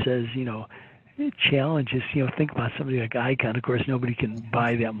shareholder says, challenges, think about somebody like Icon. Of course, nobody can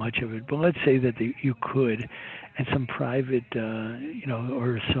buy that much of it. But let's say that you could, and some private,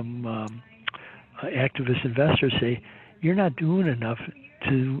 or some activist investors say, you're not doing enough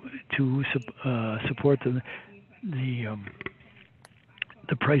to support the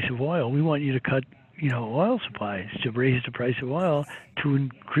price of oil. We want you to cut, oil supplies to raise the price of oil to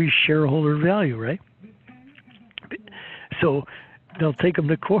increase shareholder value, right? So they'll take them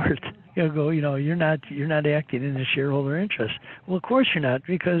to court. You're not acting in the shareholder interest. Well, of course you're not,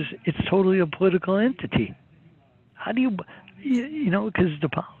 because it's totally a political entity. How do you because the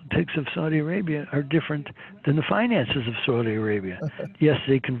politics of Saudi Arabia are different than the finances of Saudi Arabia. Yes,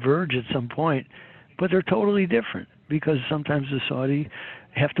 they converge at some point, but they're totally different because sometimes the Saudi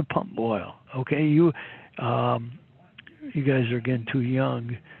have to pump oil. Okay, you guys are getting too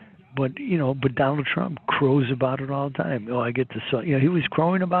young. But Donald Trump crows about it all the time. I get to he was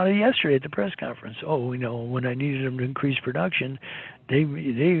crowing about it yesterday at the press conference. When I needed them to increase production, they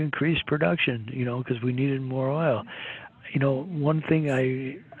increased production, because we needed more oil. One thing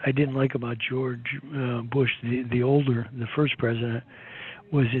I didn't like about George Bush, the older, the first president,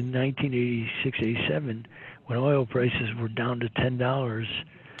 was in 1986-87 when oil prices were down to $10.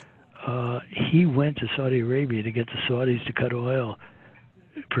 He went to Saudi Arabia to get the Saudis to cut oil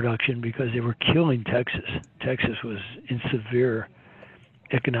production because they were killing Texas. Texas was in severe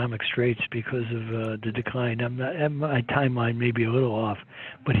economic straits because of the decline. My timeline may be a little off,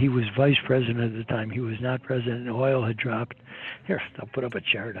 but he was vice president at the time. He was not president. Oil had dropped. Here, I'll put up a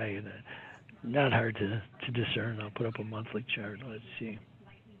chart. Not hard to discern. I'll put up a monthly chart. Let's see.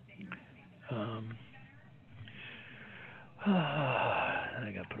 I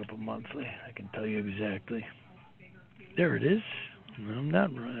got to put up a monthly. I can tell you exactly. There it is. I'm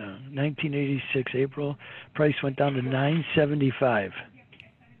not 1986 April. Price went down to $9.75.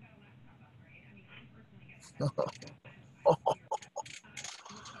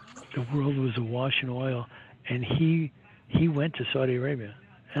 The world was awash in oil, and he went to Saudi Arabia.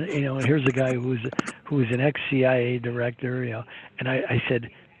 And and here's a guy who was an ex-CIA director. And I said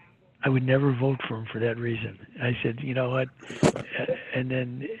I would never vote for him for that reason. I said, you know what? And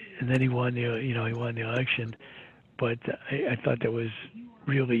then he won he won the election. But I thought that was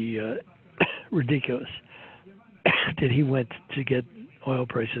really ridiculous that he went to get oil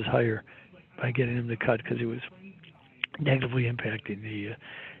prices higher by getting them to cut because it was negatively impacting the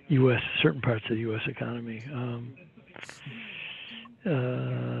U.S., certain parts of the U.S. economy.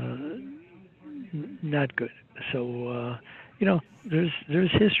 Not good. So,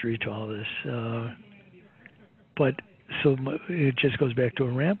 there's history to all this. But so it just goes back to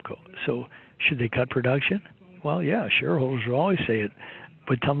Aramco. So should they cut production? Well, yeah, shareholders will always say it,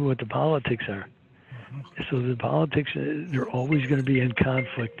 but tell me what the politics are. So the politics, they're always going to be in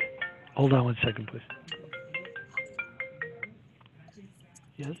conflict. Hold on one second, please.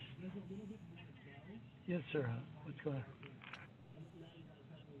 Yes? Yes, sir. What's going on?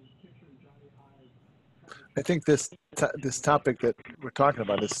 I think this topic that we're talking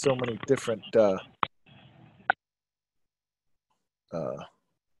about is so many different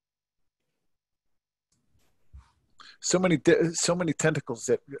so many tentacles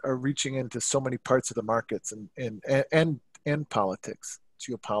that are reaching into so many parts of the markets and politics,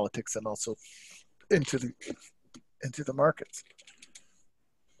 geopolitics, and also into the markets.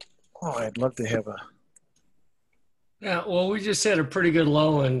 Oh, I'd love to have a. Yeah, well, we just had a pretty good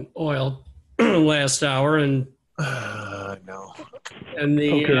low in oil last hour, and No. And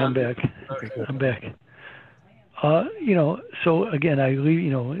the okay, I'm back. Okay. I'm back. So again, I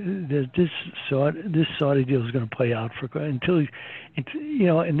leave. This Saudi deal is going to play out for until,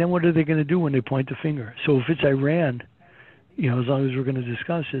 and then what are they going to do when they point the finger? So if it's Iran, as long as we're going to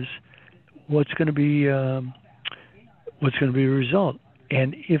discuss this, what's going to be the result?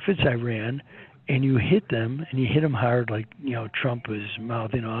 And if it's Iran, and you hit them, and you hit them hard, like Trump was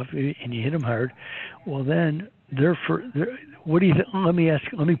mouthing off, and you hit them hard, well then what do you think? Let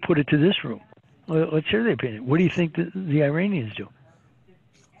me put it to this room. Let's hear their opinion. What do you think the Iranians do?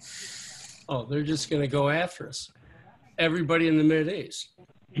 Oh, they're just going to go after us. Everybody in the Middle East.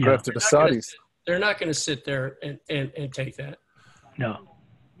 Go after the Saudis. They're not going to sit there and take that. No.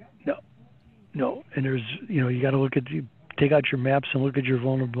 And there's, you got to take out your maps and look at your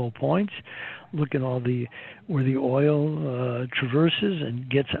vulnerable points. Look at where the oil traverses and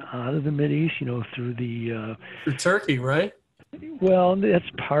gets out of the Mideast, through through Turkey, right? Well, that's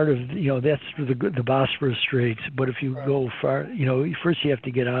part of, that's the Bosphorus Straits. But if you go far, first you have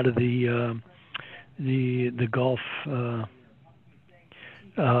to get out of the Gulf, and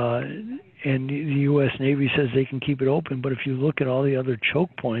the U.S. Navy says they can keep it open. But if you look at all the other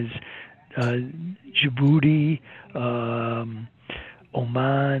choke points, Djibouti,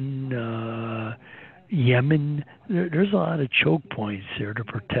 Oman, Yemen, there's a lot of choke points there to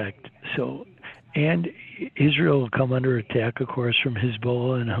protect. So, and Israel will come under attack, of course, from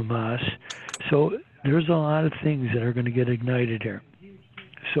Hezbollah and Hamas. So there's a lot of things that are going to get ignited here.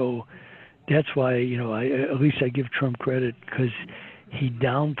 So that's why, at least I give Trump credit because he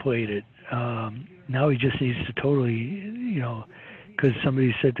downplayed it. Now he just needs to totally, because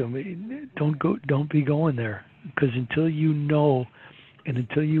somebody said to him, don't be going there. Because until you know and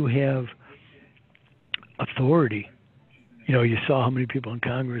until you have authority, you saw how many people in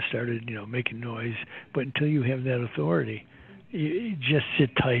Congress started, making noise. But until you have that authority, you just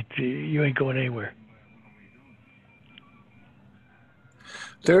sit tight. You ain't going anywhere.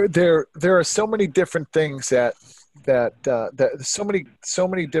 There are so many different things that so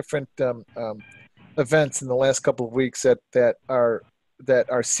many different events in the last couple of weeks that are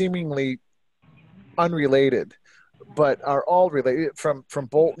seemingly unrelated, but are all related from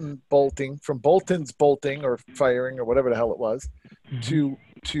Bolton's bolting or firing or whatever the hell it was, to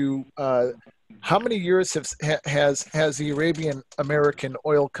how many years has the Arabian American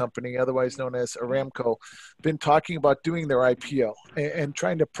Oil Company, otherwise known as Aramco, been talking about doing their IPO and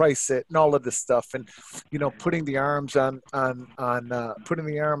trying to price it and all of this stuff, and putting the arms on putting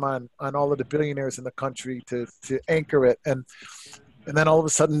the arm on all of the billionaires in the country to anchor it, and then all of a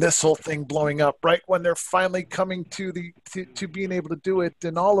sudden this whole thing blowing up right when they're finally coming to being able to do it,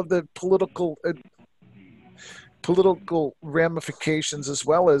 and all of the political ramifications as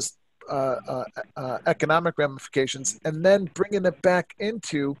well as economic ramifications, and then bringing it back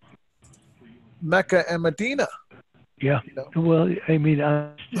into Mecca and Medina. Yeah. Well, I mean,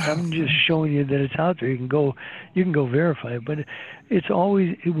 I'm just showing you that it's out there. You can go verify it, but it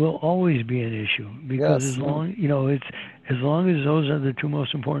will always be an issue because as long as those are the two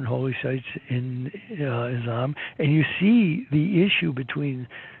most important holy sites in Islam, and you see the issue between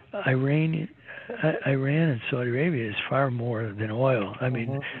Iran and Saudi Arabia is far more than oil. I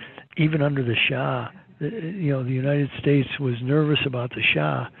mean, even under the Shah, the United States was nervous about the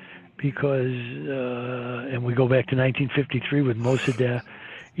Shah because, and we go back to 1953 with Mossadegh,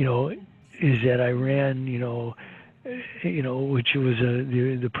 is that Iran, which was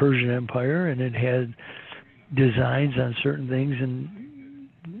the Persian Empire, and it had designs on certain things, and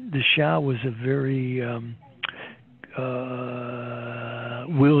the Shah was a very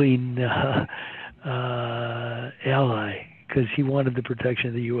willing ally, because he wanted the protection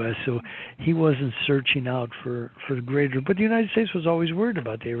of the U.S., so he wasn't searching out for the greater. But the United States was always worried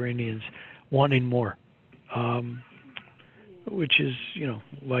about the Iranians wanting more. which is,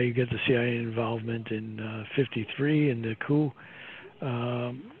 why you get the CIA involvement in 53 and the coup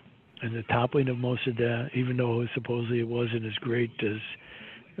and the toppling of Mossadegh, even though supposedly it wasn't as great as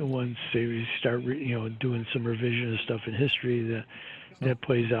once they start, doing some revisionist stuff in history, that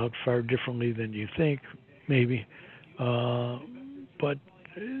plays out far differently than you think, maybe. But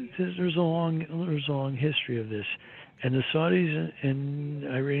there's a long history of this. And the Saudis and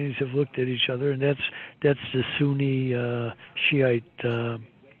Iranians have looked at each other, and that's the Sunni Shiite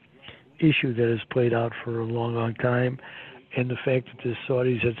issue that has played out for a long time. And the fact that the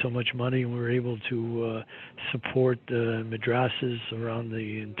Saudis had so much money and were able to support madrasas around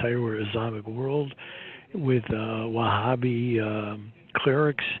the entire Islamic world with Wahhabi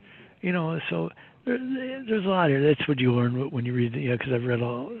clerics, so there's a lot here. That's what you learn when you read, because I've read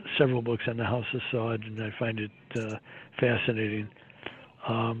several books on the House of Saud, and I find it fascinating.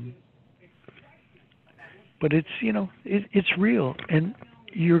 But it's, it's real, and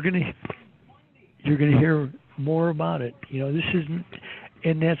you're gonna hear more about it. This isn't,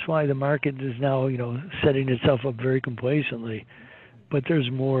 and that's why the market is now, setting itself up very complacently. But there's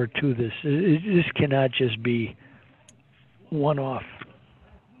more to this. This cannot just be one-off.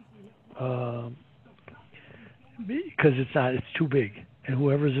 Because it's not, it's too big, and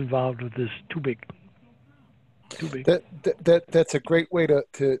whoever's involved with this, too big. That's a great way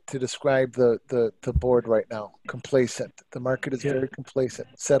to describe the board right now. Complacent. The market is very complacent,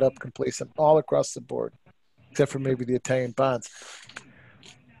 set up complacent all across the board, except for maybe the Italian bonds.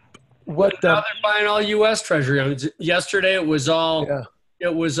 Now they're buying all U.S. Treasury. Yesterday it was all. Yeah.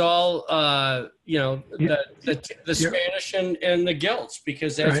 It was all, the Spanish and the gilts,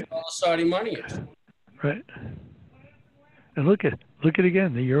 because that's where all the Saudi money is. Right. And look at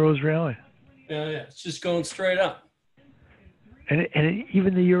again, the euro's rallying. Yeah, it's just going straight up. And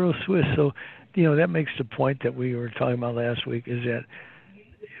even the euro Swiss. So, that makes the point that we were talking about last week, is that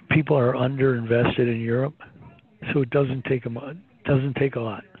people are underinvested in Europe, so it doesn't take a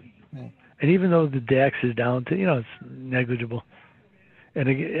lot. And even though the DAX is down to, it's negligible. And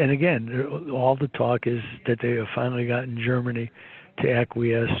again, all the talk is that they have finally gotten Germany to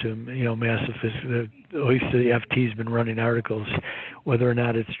acquiesce to, massive. At least the FT's been running articles. Whether or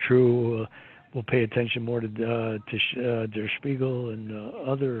not it's true, we'll pay attention more to Der Spiegel and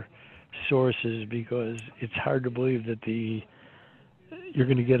other sources, because it's hard to believe that you're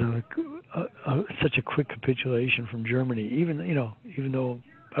going to get such a quick capitulation from Germany. Even though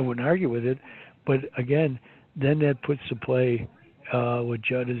I wouldn't argue with it, but again, then that puts to play what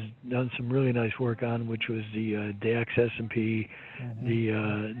Judd has done some really nice work on, which was the DAX S&P,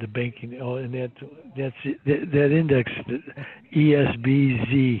 the banking, and that index, the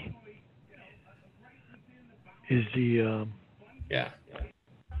ESBZ, is the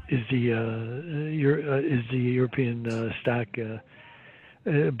European stock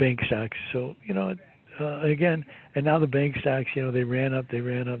bank stocks. So again, and now the bank stocks, they ran up.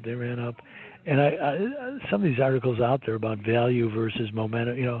 And some of these articles out there about value versus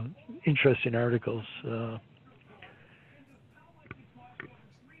momentum, interesting articles.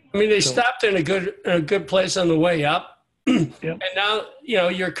 They stopped in a good place on the way up. Yep. And now,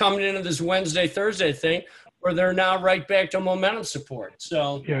 you're coming into this Wednesday, Thursday thing where they're now right back to momentum support.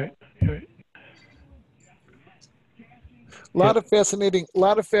 So you're right. A lot of fascinating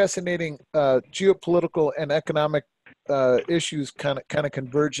geopolitical and economic issues kind of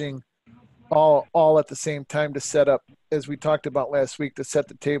converging all at the same time to set up, as we talked about last week, to set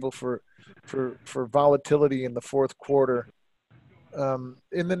the table for volatility in the fourth quarter.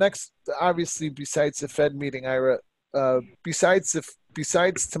 In the next, obviously, besides the Fed meeting, Ira, besides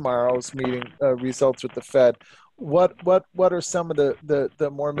tomorrow's meeting results with the Fed, what are some of the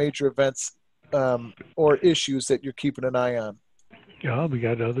more major events or issues that you're keeping an eye on? Yeah, we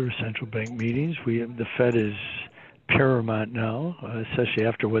got other central bank meetings. The Fed is paramount now, especially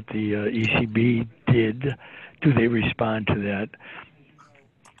after what the ECB did. Do they respond to that?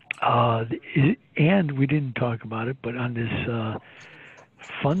 And we didn't talk about it, but on this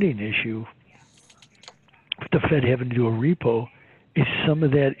funding issue, with the Fed having to do a repo, is some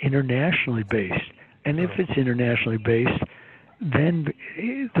of that internationally based? And if it's internationally based, then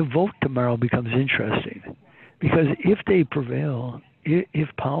the vote tomorrow becomes interesting, because if they prevail, if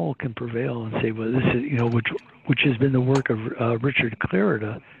Powell can prevail and say, well, this is, which has been the work of Richard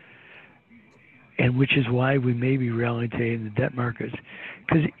Clarida, and which is why we may be rallying today in the debt markets.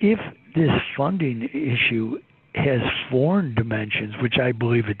 Because if this funding issue has foreign dimensions, which I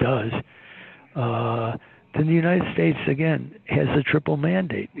believe it does, then the United States again has a triple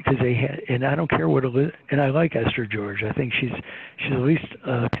mandate because they had, and I don't care what it is. And I like Esther George. I think she's at least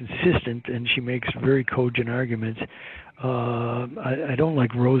consistent, and she makes very cogent arguments. I don't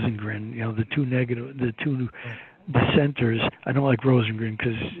like Rosengren. You know, the two dissenters. I don't like Rosengren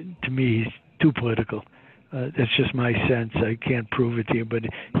because to me he's too political. That's just my sense. I can't prove it to you, but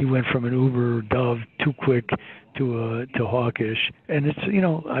he went from an uber dove too quick to hawkish. And it's, you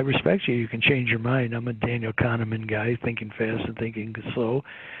know, I respect you. You can change your mind. I'm a Daniel Kahneman guy, thinking fast and thinking slow.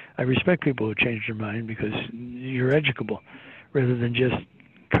 I respect people who change their mind because you're educable, rather than just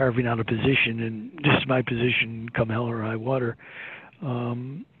carving out a position and this is my position, come hell or high water.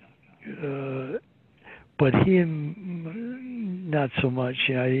 But him, not so much.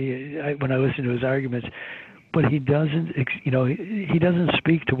 I when I listen to his arguments, but he doesn't, you know, he doesn't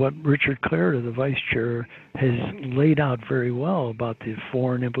speak to what Richard Clarida, the vice chair, has laid out very well about the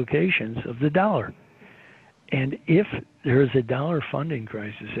foreign implications of the dollar. And if there is a dollar funding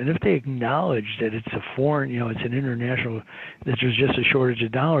crisis, and if they acknowledge that it's a foreign, you know, it's an international, that there's just a shortage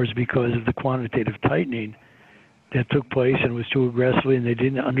of dollars because of the quantitative tightening that took place and was too aggressively, and they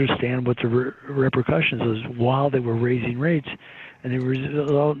didn't understand what the repercussions was while they were raising rates, and they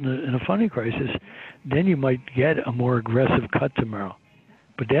result in a funding crisis, then you might get a more aggressive cut tomorrow.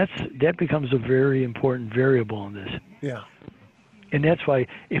 But that becomes a very important variable in this. Yeah. And that's why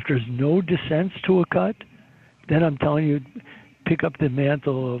if there's no dissents to a cut, then I'm telling you, pick up the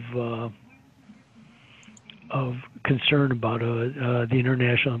mantle of concern about the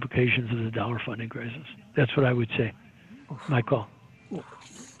international implications of the dollar funding crisis. That's what I would say. My call.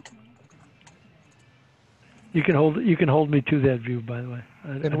 You can hold me to that view, by the way.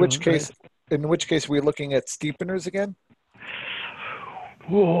 In which case, we're looking at steepeners again?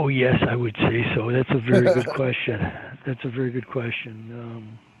 Oh yes, I would say so. That's a very good question. That's a very good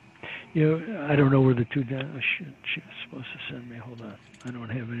question. You know, I don't know where the two. She was supposed to send me. Hold on, I don't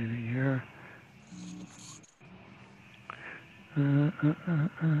have anything here.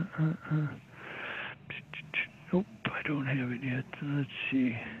 Nope, I don't have it yet. Let's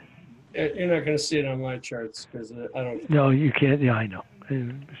see. You're not going to see it on my charts because I don't. No, you can't. Yeah, I know.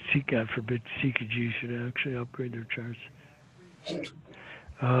 God forbid, CKG should actually upgrade their charts.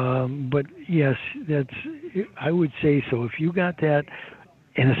 But yes, I would say so. If you got that,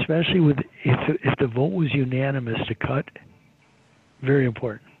 and especially if the vote was unanimous to cut, very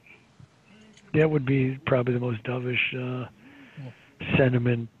important. That would be probably the most dovish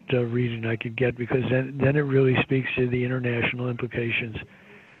sentiment reading I could get, because then it really speaks to the international implications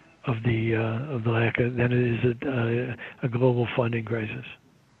of the lack of. Then it is a global funding crisis.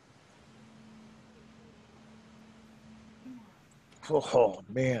 Oh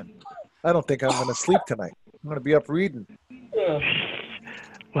man, I don't think I'm going to sleep tonight. I'm going to be up reading.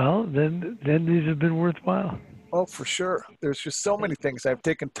 Well, then these have been worthwhile. Oh, for sure. There's just so many things. I've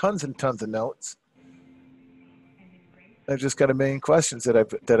taken tons and tons of notes. I've just got a million questions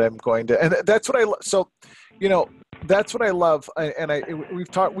that I'm going to, and that's what I love. So, you know, that's what I love.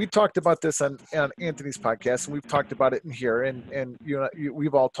 We talked about this on Anthony's podcast, and we've talked about it in here, and you know,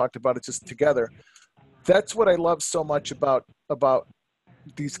 we've all talked about it just together. That's what I love so much about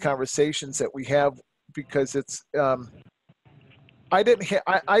these conversations that we have, because it's. I didn't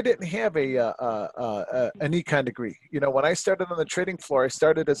have an econ degree. You know, when I started on the trading floor, I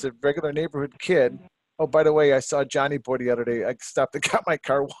started as a regular neighborhood kid. Oh, by the way, I saw Johnny Boy the other day. I stopped and got my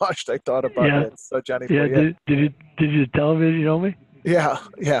car washed. I thought about it. So Johnny Boy. Yeah. Did you tell him you know me? Yeah,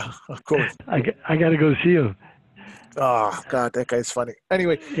 of course. I got to go see him. Oh God, that guy's funny.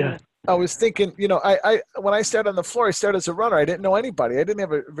 Anyway, yeah. I was thinking, you know, I when I started on the floor, I started as a runner. I didn't know anybody. I didn't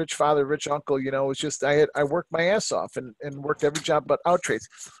have a rich father, rich uncle. You know, it was just I worked my ass off and worked every job but out trades.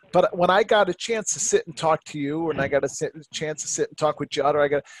 But when I got a chance to sit and talk to you, and I got a chance to sit and talk with Judd,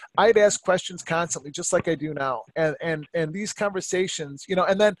 I'd ask questions constantly, just like I do now. And these conversations, you know,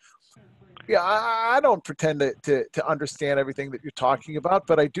 and then. Yeah, I don't pretend to understand everything that you're talking about,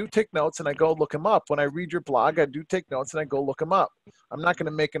 but I do take notes and I go look them up. When I read your blog, I do take notes and I go look them up. I'm not going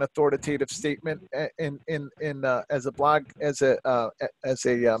to make an authoritative statement as a blog, as a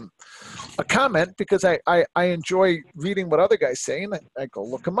comment, because I enjoy reading what other guys say, and I go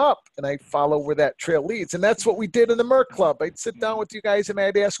look them up and I follow where that trail leads. And that's what we did in the Merc Club. I'd sit down with you guys and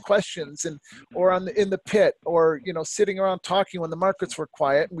I'd ask questions, or in the pit, or, you know, sitting around talking when the markets were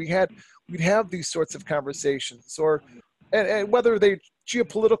quiet, and we'd have these sorts of conversations, and whether they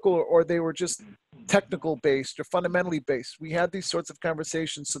geopolitical or they were just technical based or fundamentally based, we had these sorts of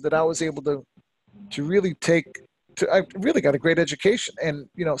conversations so that I was able to really I really got a great education. And,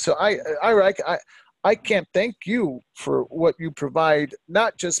 you know, so I can't thank you for what you provide,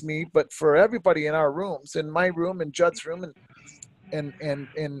 not just me, but for everybody in our rooms, in my room, in Judd's room,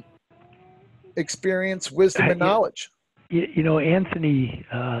 and experience, wisdom, and knowledge. Anthony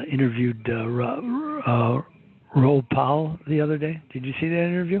interviewed Roel Powell the other day. Did you see that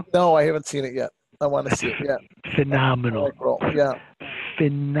interview? No, I haven't seen it yet. I want to see it. Yeah. Phenomenal. Like Roel. Yeah.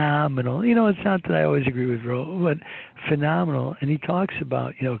 Phenomenal. It's not that I always agree with Roel, but phenomenal. And he talks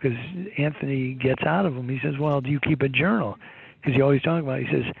about, because Anthony gets out of him. He says, well, do you keep a journal? Because he always talks about it.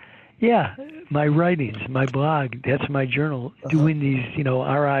 He says, yeah, my writings, my blog, that's my journal, doing these,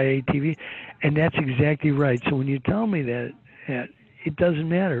 RIA TV. And that's exactly right. So when you tell me that, it doesn't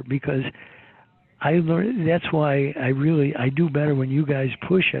matter, because I learned, that's why I do better when you guys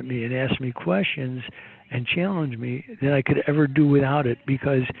push at me and ask me questions and challenge me than I could ever do without it,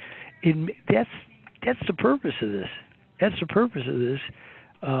 because that's the purpose of this. That's the purpose of this.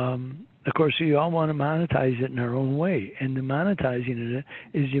 Of course, we all want to monetize it in our own way, and the monetizing it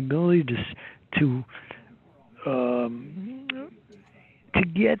is the ability to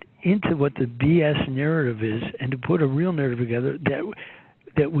get into what the BS narrative is and to put a real narrative together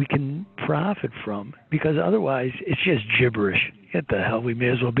that we can profit from, because otherwise it's just gibberish. What the hell? We may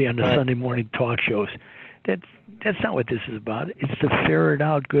as well be on the Sunday morning talk shows. That's not what this is about. It's to ferret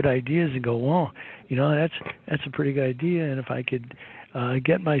out good ideas and go, well, that's a pretty good idea, and if I could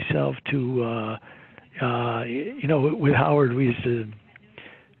get myself to, with Howard, we used to.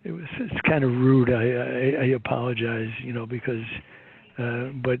 It's kind of rude. I apologize, because,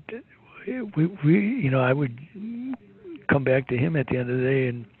 but I would come back to him at the end of the day,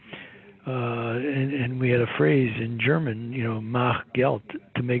 and we had a phrase in German, mach Geld,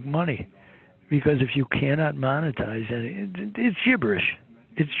 to make money, because if you cannot monetize it, it's gibberish.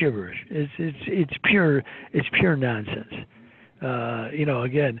 It's gibberish. It's pure nonsense.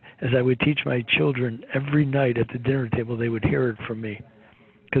 Again, as I would teach my children every night at the dinner table, they would hear it from me,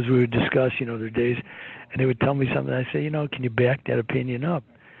 because we would discuss, their days, and they would tell me something. I say, can you back that opinion up?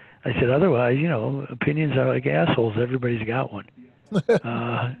 I said, otherwise, opinions are like assholes. Everybody's got one. But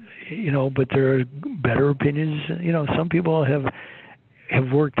there are better opinions. Some people have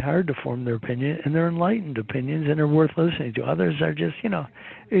worked hard to form their opinion, and they're enlightened opinions, and they're worth listening to. Others are just,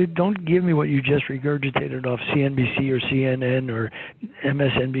 don't give me what you just regurgitated off CNBC or CNN or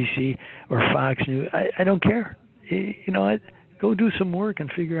MSNBC or Fox News. I don't care. Go do some work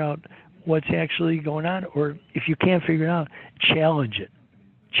and figure out what's actually going on, or if you can't figure it out, challenge it.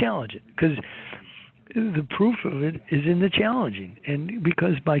 Challenge it, because the proof of it is in the challenging. And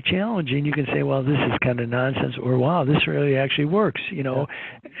because by challenging, you can say, well, this is kind of nonsense, or wow, this really actually works, and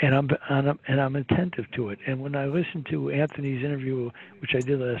I'm attentive to it. And when I listened to Anthony's interview, which I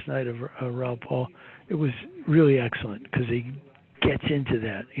did last night of Raoul Paul, it was really excellent, because he gets into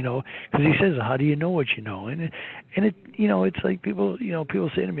that, because he says, how do you know what you know? And it, it's like people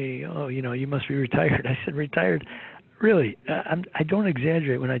say to me, oh, you must be retired. I said, retired? Really, I don't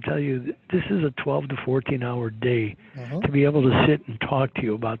exaggerate when I tell you this is a 12 to 14 hour day to be able to sit and talk to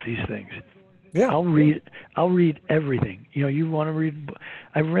you about these things. Yeah, I'll read everything. You want to read?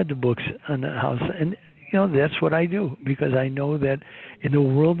 I've read the books on the house, and that's what I do, because I know that in the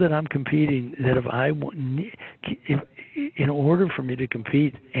world that I'm competing, that if in order for me to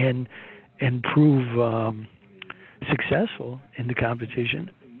compete and prove successful in the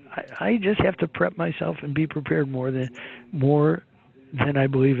competition, I just have to prep myself and be prepared more than I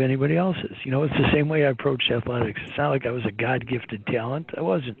believe anybody else is. It's the same way I approached athletics. It's not like I was a God-gifted talent. I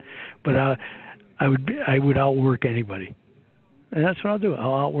wasn't, but I would outwork anybody, and that's what I'll do.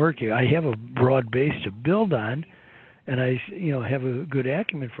 I'll outwork you. I have a broad base to build on, and I have a good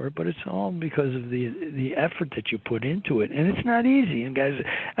acumen for it. But it's all because of the effort that you put into it, and it's not easy. And guys,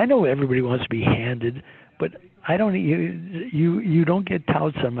 I know everybody wants to be handed, but I don't. You don't get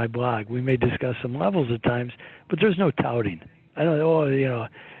touts on my blog. We may discuss some levels at times, but there's no touting. I don't.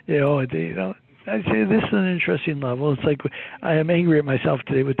 I say this is an interesting level. It's like I am angry at myself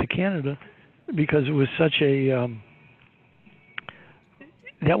today with the Canada, because it was such a.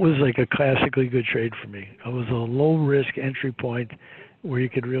 That was like a classically good trade for me. It was a low risk entry point where you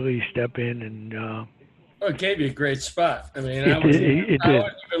could really step in and. It gave you a great spot. I mean, I wasn't even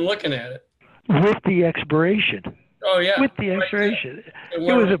looking at it. With the expiration. Oh, yeah. With the expiration. It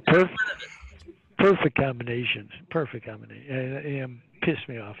was a perfect combination. Perfect combination. It pissed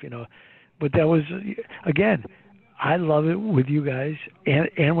me off, But that was, again, I love it with you guys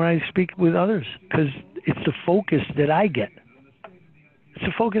and when I speak with others, because it's the focus that I get. It's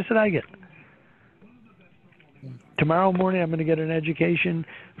the focus that I get. Tomorrow morning, I'm going to get an education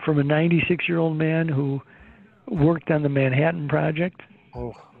from a 96-year-old man who worked on the Manhattan Project.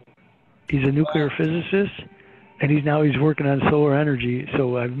 Oh. He's a nuclear physicist, and he's working on solar energy.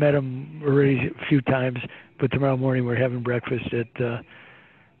 So I've met him already a few times. But tomorrow morning we're having breakfast on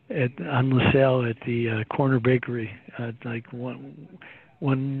LaSalle at the Corner Bakery at like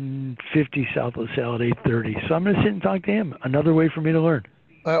 150 South LaSalle at 8:30. So I'm going to sit and talk to him. Another way for me to learn.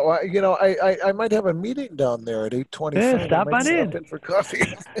 Well, you know, I might have a meeting down there at 8:25. Yeah, stop on in. For coffee.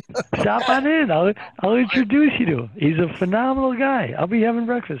 Stop on in. I'll introduce you to him. He's a phenomenal guy. I'll be having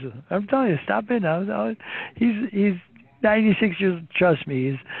breakfast with him. I'm telling you, stop in. He's 96 years. Trust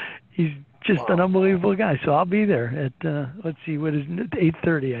me, he's just an unbelievable guy. So I'll be there at let's see, what is it,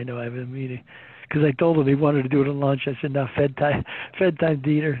 8:30. I know I have a meeting because I told him he wanted to do it at lunch. I said, no, Fed time,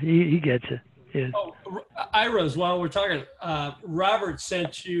 Dieter. He gets it. Yeah. Oh, Ira's, while we're talking, Robert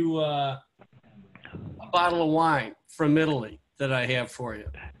sent you a bottle of wine from Italy that I have for you.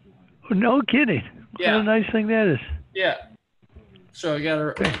 Oh, no kidding. Yeah. What a nice thing that is. Yeah. So I got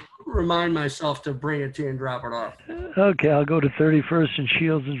to remind myself to bring it to you and drop it off. Okay, I'll go to 31st and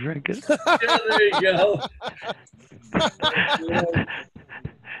Shields and drink it. Yeah, there you go.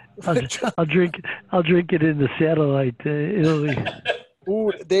 I'll drink it in the satellite, Italy.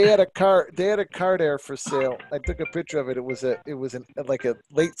 Ooh, they had a car there for sale. I took a picture of it. It was like a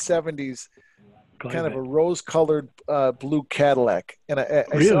late 70s kind of a rose-colored blue Cadillac. And I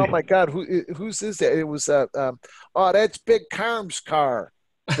Really? said, "Oh my God, who's this?" It was oh, that's Big Carm's car.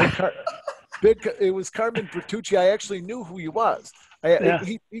 It was Carmen Bertucci. I actually knew who he was.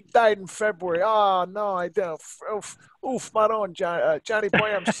 He died in February. Oh no, I didn't. Oof, my own Johnny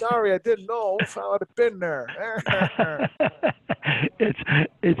boy. I'm sorry, I didn't know. Oof, I would have been there.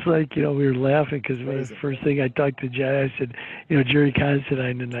 It's like, you know, we were laughing because the first thing I talked to Judd, I said, you know, Jerry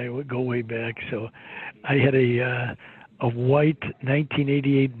Considine and I would go way back. So I had a white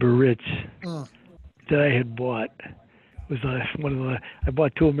 1988 Baritz that I had bought. It was I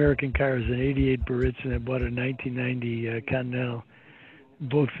bought two American cars, an 88 Baritz and I bought a 1990 Continental.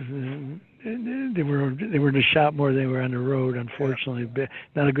 Both they were in the shop more than they were on the road. Unfortunately,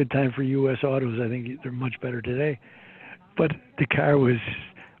 not a good time for U.S. autos. I think they're much better today. But the car was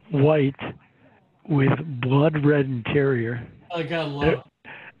white with blood red interior. I gotta love it.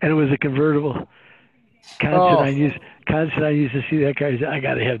 And it was a convertible. Considine used to see that car. He said, "I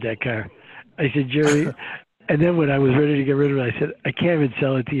got to have that car." I said, "Jerry." And then when I was ready to get rid of it, I said, "I can't even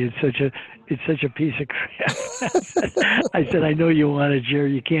sell it to you. It's such a piece of crap." I said, "I know you want it,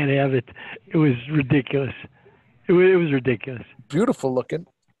 Jerry. You can't have it." It was ridiculous. It was ridiculous. Beautiful looking.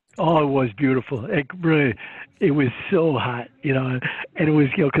 Oh, it was beautiful. It was so hot, you know, and it was,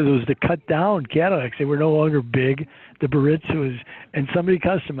 you know, because it was the cut down Cadillacs. They were no longer big. The Baritz was, and somebody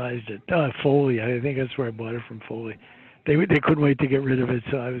customized it. Foley, I think that's where I bought it from, Foley. They couldn't wait to get rid of it,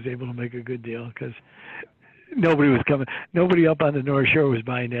 so I was able to make a good deal because nobody was coming. Nobody up on the North Shore was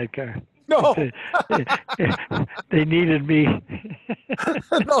buying that car. No, they needed me. No,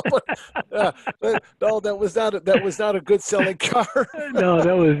 that was not a good selling car. No,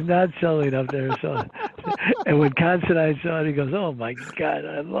 that was not selling up there. So, and when Considine saw it, he goes, "Oh my God,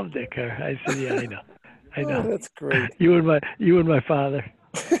 I love that car." I said, "Yeah, I know." Oh, that's great. You and my father.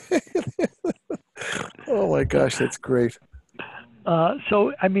 Oh my gosh, that's great.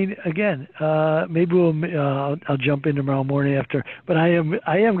 So I mean, again, maybe I'll jump in tomorrow morning after. But I am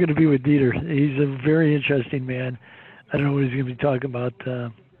going to be with Dieter. He's a very interesting man. I don't know what he's going to be talking about.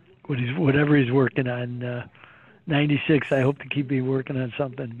 Whatever he's working on. 96. I hope to keep me working on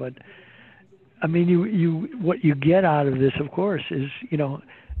something. But I mean, what you get out of this, of course, is, you know,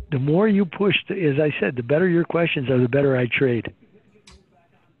 the more you push. As I said, the better your questions are, the better I trade.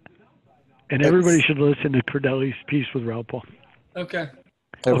 And everybody should listen to Cordelli's piece with Raul Paul. Okay.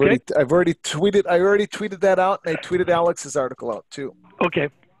 I've already tweeted that out, and I tweeted Alex's article out too. Okay,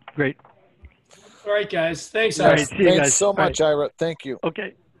 great. All right, guys. Thanks, All right, Alex. see you Thanks guys. so much, All right. Ira. Thank you.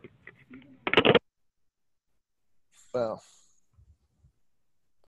 Okay. Well.